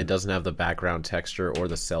gradient. It doesn't have the background texture or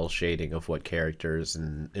the cell shading of what characters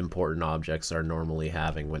and important objects are normally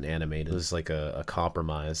having when animated. It's like a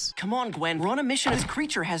compromise. Come on, Gwen. We're on a mission. This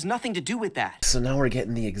creature has nothing to do with that. So now we're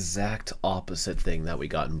getting the exact opposite thing that we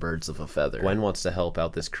got in Birds of a Feather. Gwen wants to help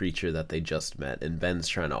out this creature that they just met, and Ben's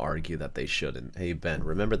trying to argue that they shouldn't. Hey, Ben,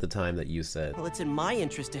 remember the time that you said... Well, it's in my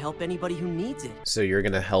interest to help anybody who needs it. So you're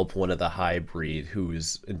gonna help one of the hybrid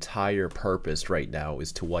whose entire purpose right now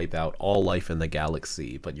is to wipe out all life in the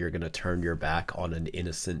galaxy, but you're gonna turn your back on an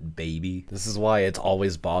innocent baby? This is why it's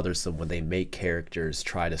always bothersome when they make characters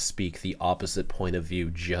try to speak the opposite point of view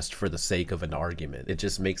just for the sake of an argument. It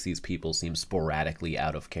just makes these people seem sporadically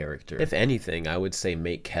out of character. If anything, I would say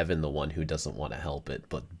make Kevin the one who doesn't want to help it,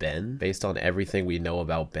 but Ben? Based on everything we know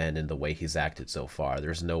about Ben and the way he's acted so far,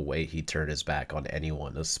 there's no way he'd turn his back on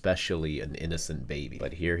anyone, especially an innocent baby.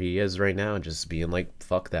 But here he is right now, just being like,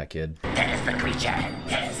 fuck that kid. That is the creature.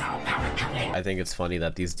 That is our power coming. I think it's funny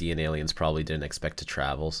that these DNA aliens probably didn't expect to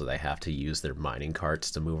travel, so they have to use their mining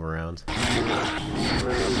carts to move around.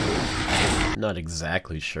 Not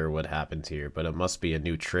exactly sure what happened here, but it must be a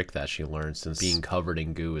new trick that she learned, since being covered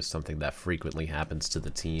in goo is something that frequently happens to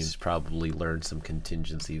the team. She's probably learned some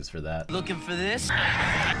contingencies for that. Looking for this?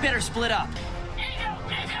 Better split up.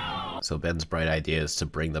 So Ben's bright idea is to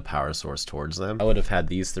bring the power source towards them. I would have had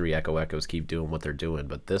these three Echoes keep doing what they're doing,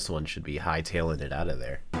 but this one should be hightailing it out of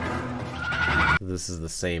there. This is the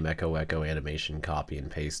same Echo animation copy and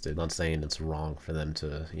pasted. Not saying it's wrong for them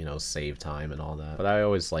to, you know, save time and all that, but I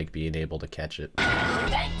always like being able to catch it.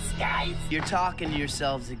 Thanks, guys. You're talking to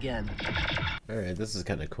yourselves again. Alright, this is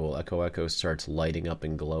kind of cool. Echo starts lighting up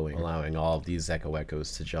and glowing, allowing all of these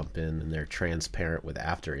Echoes to jump in, and they're transparent with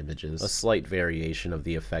after images. A slight variation of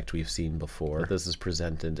the effect we've seen before, but this is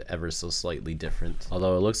presented ever so slightly different.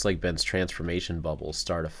 Although it looks like Ben's transformation bubbles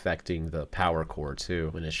start affecting the power core too,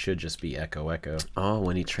 when it should just be Echo. Oh,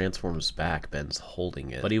 when he transforms back, Ben's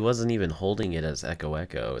holding it. But he wasn't even holding it as Echo.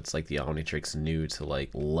 It's like the Omnitrix knew to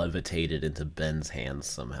like levitate it into Ben's hands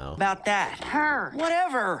somehow. About that. Her.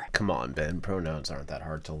 Whatever. Come on, Ben. Pronouns aren't that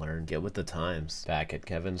hard to learn. Get with the times. Back at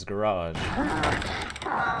Kevin's garage.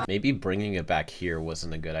 Maybe bringing it back here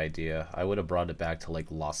wasn't a good idea. I would have brought it back to like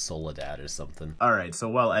La Soledad or something. Alright, so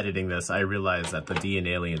while editing this, I realized that the DNA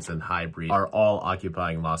aliens and Hybrid are all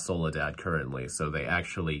occupying La Soledad currently, so they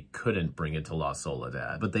actually couldn't bring it to La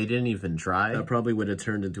Soledad. But they didn't even try. That probably would have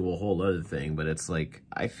turned into a whole other thing, but it's like,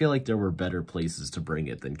 I feel like there were better places to bring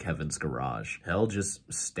it than Kevin's garage. Hell, just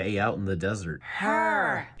stay out in the desert.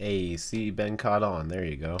 Her. Hey, see, Ben caught on. There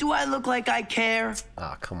you go. Do I look like I care?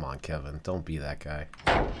 Ah, come on, Kevin. Don't be that guy.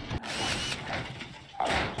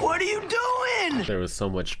 What are you doing? There was so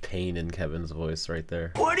much pain in Kevin's voice right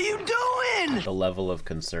there. What are you doing? The level of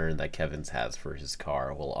concern that Kevin's has for his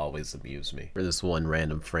car will always amuse me. For this one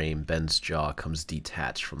random frame, Ben's jaw comes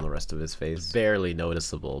detached from the rest of his face. Barely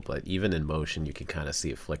noticeable, but even in motion you can kind of see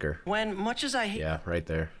it flicker. When much as I hate— Yeah, right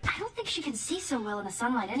there. I don't think she can see so well in the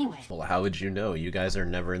sunlight anyway. Well, how would you know? You guys are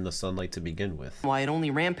never in the sunlight to begin with. Why, it only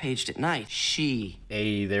rampaged at night. She.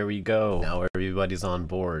 Hey, there we go. Now everybody's on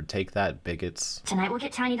board. Take that, bigots. Tonight we'll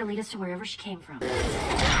get Tiny to lead us to wherever she came from.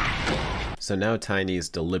 So now Tiny is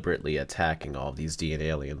deliberately attacking all of these DNA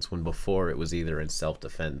aliens, when before it was either in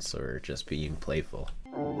self-defense or just being playful.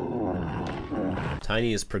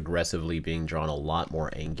 Tiny is progressively being drawn a lot more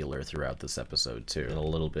angular throughout this episode too, and a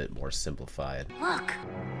little bit more simplified. Look!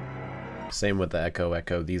 Same with the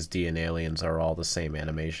Echo. These DNA aliens are all the same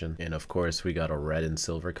animation. And of course we got a red and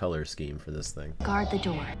silver color scheme for this thing. Guard the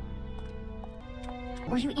door.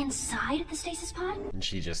 Were you inside the stasis pod? And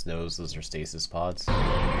she just knows those are stasis pods.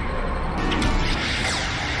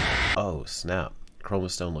 Oh, snap.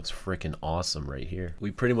 Chromastone looks freaking awesome right here. We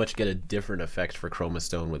pretty much get a different effect for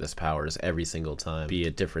Chromastone with his powers every single time. Be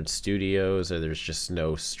it different studios or there's just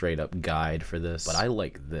no straight up guide for this. But I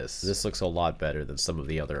like this. This looks a lot better than some of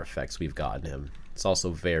the other effects we've gotten him. It's also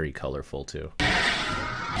very colorful too.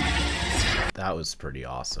 That was pretty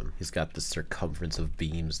awesome. He's got the circumference of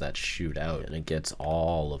beams that shoot out, and it gets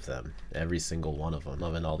all of them. Every single one of them.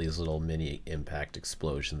 Loving all these little mini impact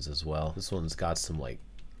explosions as well. This one's got some like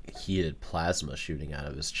heated plasma shooting out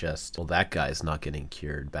of his chest. Well, that guy's not getting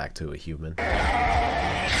cured back to a human.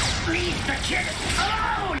 Leave the kid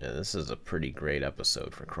alone! Yeah, this is a pretty great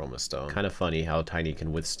episode for Chromastone. Kind of funny how Tiny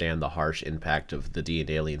can withstand the harsh impact of the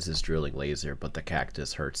DNA aliens' drilling laser, but the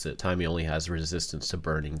cactus hurts it. Tiny only has resistance to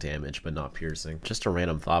burning damage, but not piercing. Just a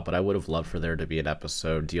random thought, but I would have loved for there to be an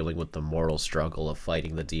episode dealing with the moral struggle of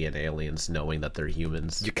fighting the DNA aliens knowing that they're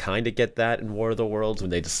humans. You kind of get that in War of the Worlds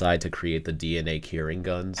when they decide to create the DNA curing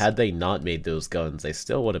guns. Had they not made those guns, they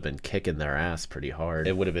still would have been kicking their ass pretty hard.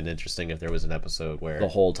 It would have been interesting if there was an episode where the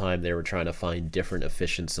whole time they were trying to find different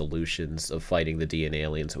efficient solutions of fighting the DNA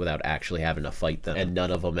aliens without actually having to fight them, and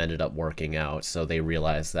none of them ended up working out, so they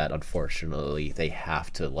realized that unfortunately they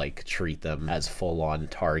have to like treat them as full-on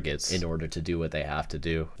targets in order to do what they have to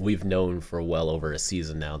do. We've known for well over a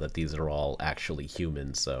season now that these are all actually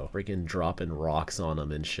humans, so freaking dropping rocks on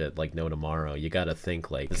them and shit like no tomorrow. You gotta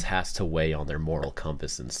think like this has to weigh on their moral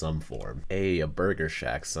compass in some form. Hey, a Burger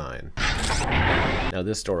Shack sign. Now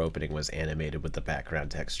this door opening was animated with the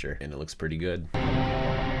background texture, and it looks pretty good.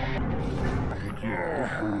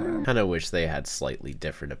 Kinda wish they had slightly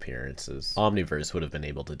different appearances. Omniverse would have been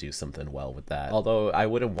able to do something well with that. Although I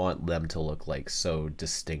wouldn't want them to look like so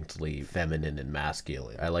distinctly feminine and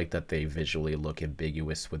masculine. I like that they visually look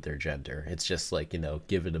ambiguous with their gender. It's just like, you know,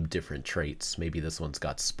 giving them different traits. Maybe this one's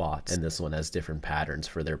got spots and this one has different patterns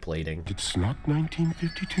for their plating. It's not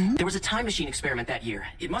 1952? There was a time machine experiment that year.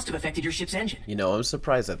 It must have affected your ship's engine. You know, I'm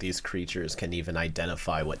surprised that these creatures can even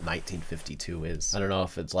identify what 1952 is. I don't know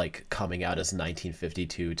if it's like coming out as 19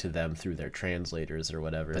 1952 to them through their translators or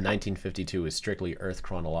whatever. The 1952 is strictly Earth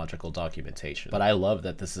chronological documentation. But I love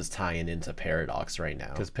that this is tying into Paradox right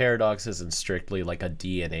now, because Paradox isn't strictly like a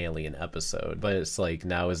D and Alien episode, but it's like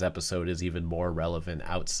now his episode is even more relevant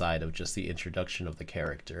outside of just the introduction of the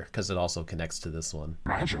character, because it also connects to this one.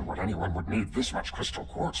 Imagine what anyone would need this much crystal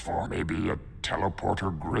quartz for. Maybe a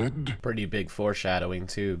teleporter grid? Pretty big foreshadowing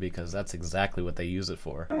too, because that's exactly what they use it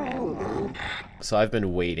for. So I've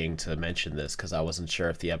been waiting to mention this because I wasn't sure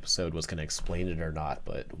if the episode was going to explain it or not,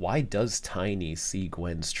 but why does Tiny see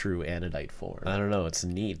Gwen's true Anodite form? I don't know, it's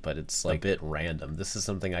neat, but it's like a bit random. This is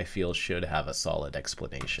something I feel should have a solid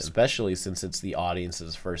explanation, especially since it's the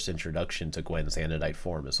audience's first introduction to Gwen's Anodite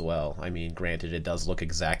form as well. I mean, granted, it does look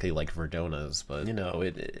exactly like Verdona's, but you know,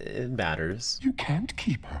 it matters. You can't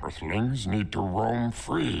keep her. Earthlings need to roam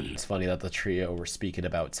free. It's funny that the trio were speaking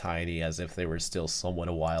about Tiny as if they were still somewhat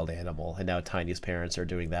a wild animal, and now Tiny's parents are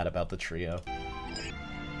doing that about the trio.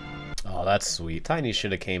 Oh, that's sweet. Tiny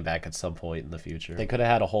should have came back at some point in the future. They could have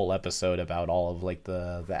had a whole episode about all of like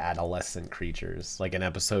the adolescent creatures. Like an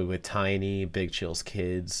episode with Tiny, Big Chill's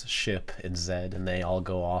kids, Ship, and Zed, and they all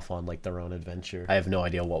go off on like their own adventure. I have no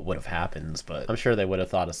idea what would have happened, but I'm sure they would have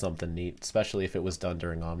thought of something neat, especially if it was done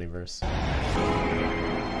during Omniverse.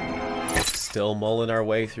 Still mulling our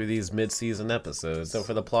way through these mid-season episodes. So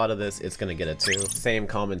for the plot of this, it's gonna get a 2. Same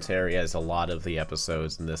commentary as a lot of the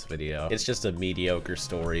episodes in this video. It's just a mediocre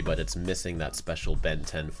story, but it's missing that special Ben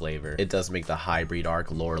 10 flavor. It does make the hybrid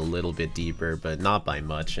arc lore a little bit deeper, but not by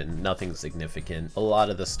much, and nothing significant. A lot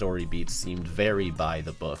of the story beats seemed very by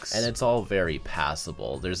the books, and it's all very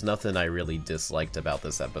passable. There's nothing I really disliked about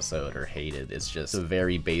this episode or hated. It's just a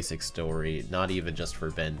very basic story, not even just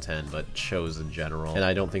for Ben 10, but shows in general. And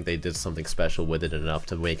I don't think they did something special with it enough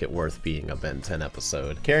to make it worth being a Ben 10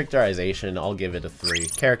 episode. Characterization, I'll give it a 3.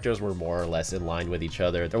 Characters were more or less in line with each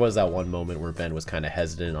other. There was that one moment where Ben was kind of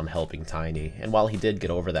hesitant on helping Tiny, and while he did get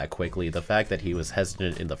over that quickly, the fact that he was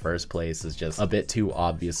hesitant in the first place is just a bit too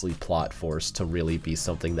obviously plot forced to really be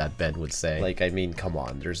something that Ben would say. Like, I mean, come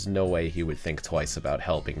on, there's no way he would think twice about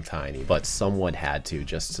helping Tiny, but someone had to,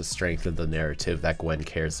 just to strengthen the narrative that Gwen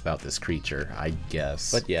cares about this creature, I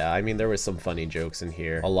guess. But yeah, I mean, there was some funny jokes in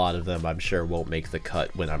here. A lot of them I'm sure won't make the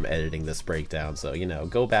cut when I'm editing this breakdown, so you know,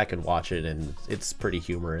 go back and watch it, and it's pretty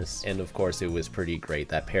humorous. And of course, it was pretty great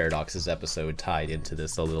that Paradox's episode tied into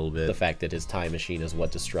this a little bit. The fact that his time machine is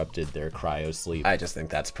what disrupted their cryo sleep, I just think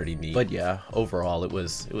that's pretty neat. But yeah, overall it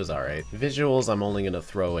was alright. Visuals, I'm only gonna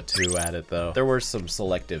throw a 2 at it though. There were some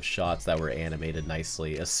selective shots that were animated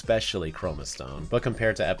nicely, especially Chromastone, but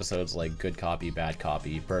compared to episodes like Good Copy, Bad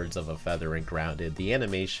Copy, Birds of a Feather, and Grounded, the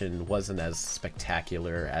animation wasn't as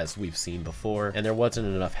spectacular as we've seen before, and there wasn't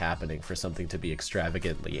enough happening for something to be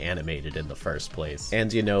extravagantly animated in the first place.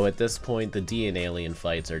 And you know, at this point, the D and Alien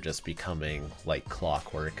fights are just becoming like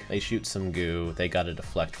clockwork. They shoot some goo, they gotta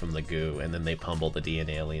deflect from the goo, and then they pummel the D and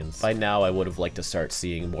Aliens. By now, I would have liked to start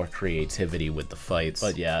seeing more creativity with the fights,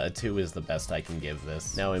 but yeah, a 2 is the best I can give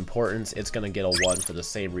this. Now, importance, it's gonna get a 1 for the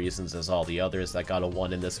same reasons as all the others that got a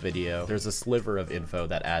 1 in this video. There's a sliver of info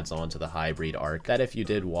that adds on to the hybrid arc that if you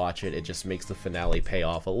did watch it, it just makes the finale pay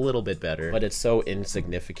off a little bit better, but it's so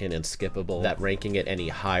insignificant and skippable that ranking it any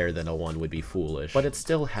higher than a 1 would be foolish. But it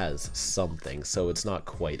still has something, so it's not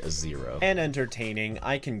quite a 0. And entertaining,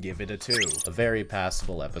 I can give it a 2. A very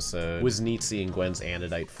passable episode. It was neat seeing Gwen's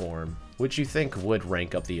Anodite form, which you think would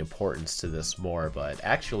rank up the importance to this more, but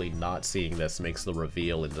actually not seeing this makes the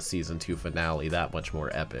reveal in the season 2 finale that much more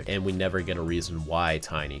epic, and we never get a reason why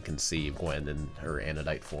Tiny conceived Gwen in her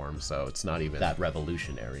Anodite form, so it's not even that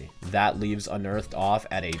revolutionary. That leaves Unearthed off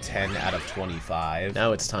at a 10 out of 25.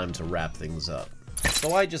 Now it's time to wrap things up.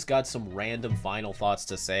 So I just got some random final thoughts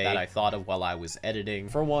to say that I thought of while I was editing.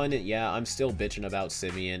 For one, yeah, I'm still bitching about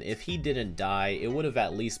Simeon. If he didn't die, it would have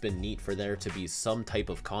at least been neat for there to be some type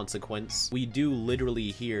of consequence. We do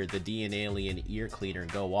literally hear the D and Alien ear cleaner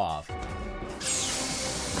go off,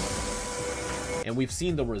 and we've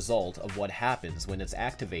seen the result of what happens when it's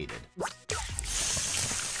activated.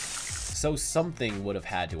 So something would have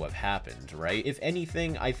had to have happened, right? If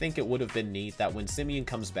anything, I think it would have been neat that when Simeon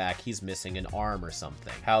comes back, he's missing an arm or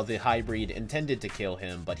something. How the hybrid intended to kill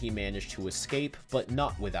him, but he managed to escape, but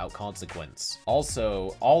not without consequence.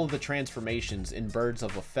 Also, all of the transformations in Birds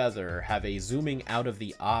of a Feather have a zooming out of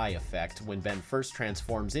the eye effect when Ben first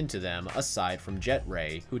transforms into them, aside from Jet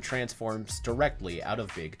Ray, who transforms directly out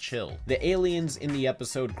of Big Chill. The aliens in the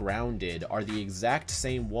episode Grounded are the exact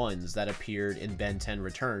same ones that appeared in Ben 10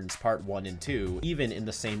 Returns Part 1 1 and 2, even in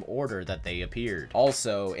the same order that they appeared.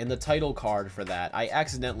 Also, in the title card for that, I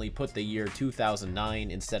accidentally put the year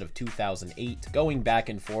 2009 instead of 2008. Going back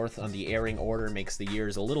and forth on the airing order makes the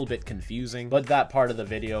years a little bit confusing, but that part of the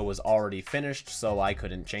video was already finished, so I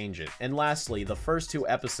couldn't change it. And lastly, the first 2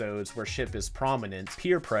 episodes where ship is prominent,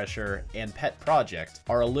 peer pressure, and pet project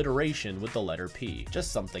are alliteration with the letter P.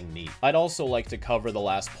 Just something neat. I'd also like to cover the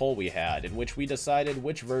last poll we had, in which we decided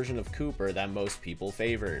which version of Cooper that most people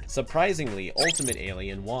favored. Surprisingly, Ultimate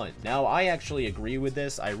Alien won. Now, I actually agree with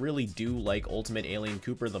this. I really do like Ultimate Alien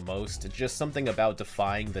Cooper the most. Just something about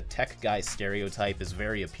defying the tech guy stereotype is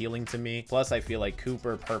very appealing to me. Plus, I feel like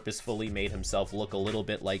Cooper purposefully made himself look a little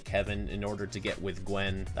bit like Kevin in order to get with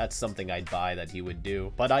Gwen. That's something I'd buy that he would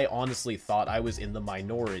do. But I honestly thought I was in the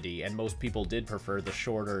minority, and most people did prefer the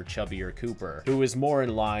shorter, chubbier Cooper, who is more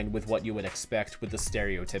in line with what you would expect with the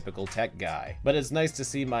stereotypical tech guy. But it's nice to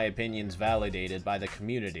see my opinions validated by the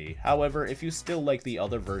community. However, if you still like the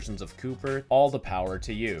other versions of Cooper, all the power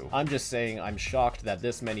to you. I'm just saying I'm shocked that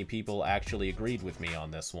this many people actually agreed with me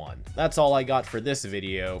on this one. That's all I got for this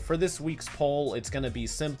video. For this week's poll, it's gonna be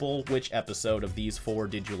simple. Which episode of these 4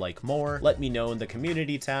 did you like more? Let me know in the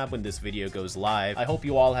community tab when this video goes live. I hope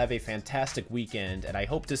you all have a fantastic weekend, and I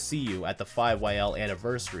hope to see you at the 5YL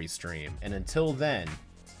anniversary stream. And until then,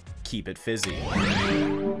 keep it fizzy.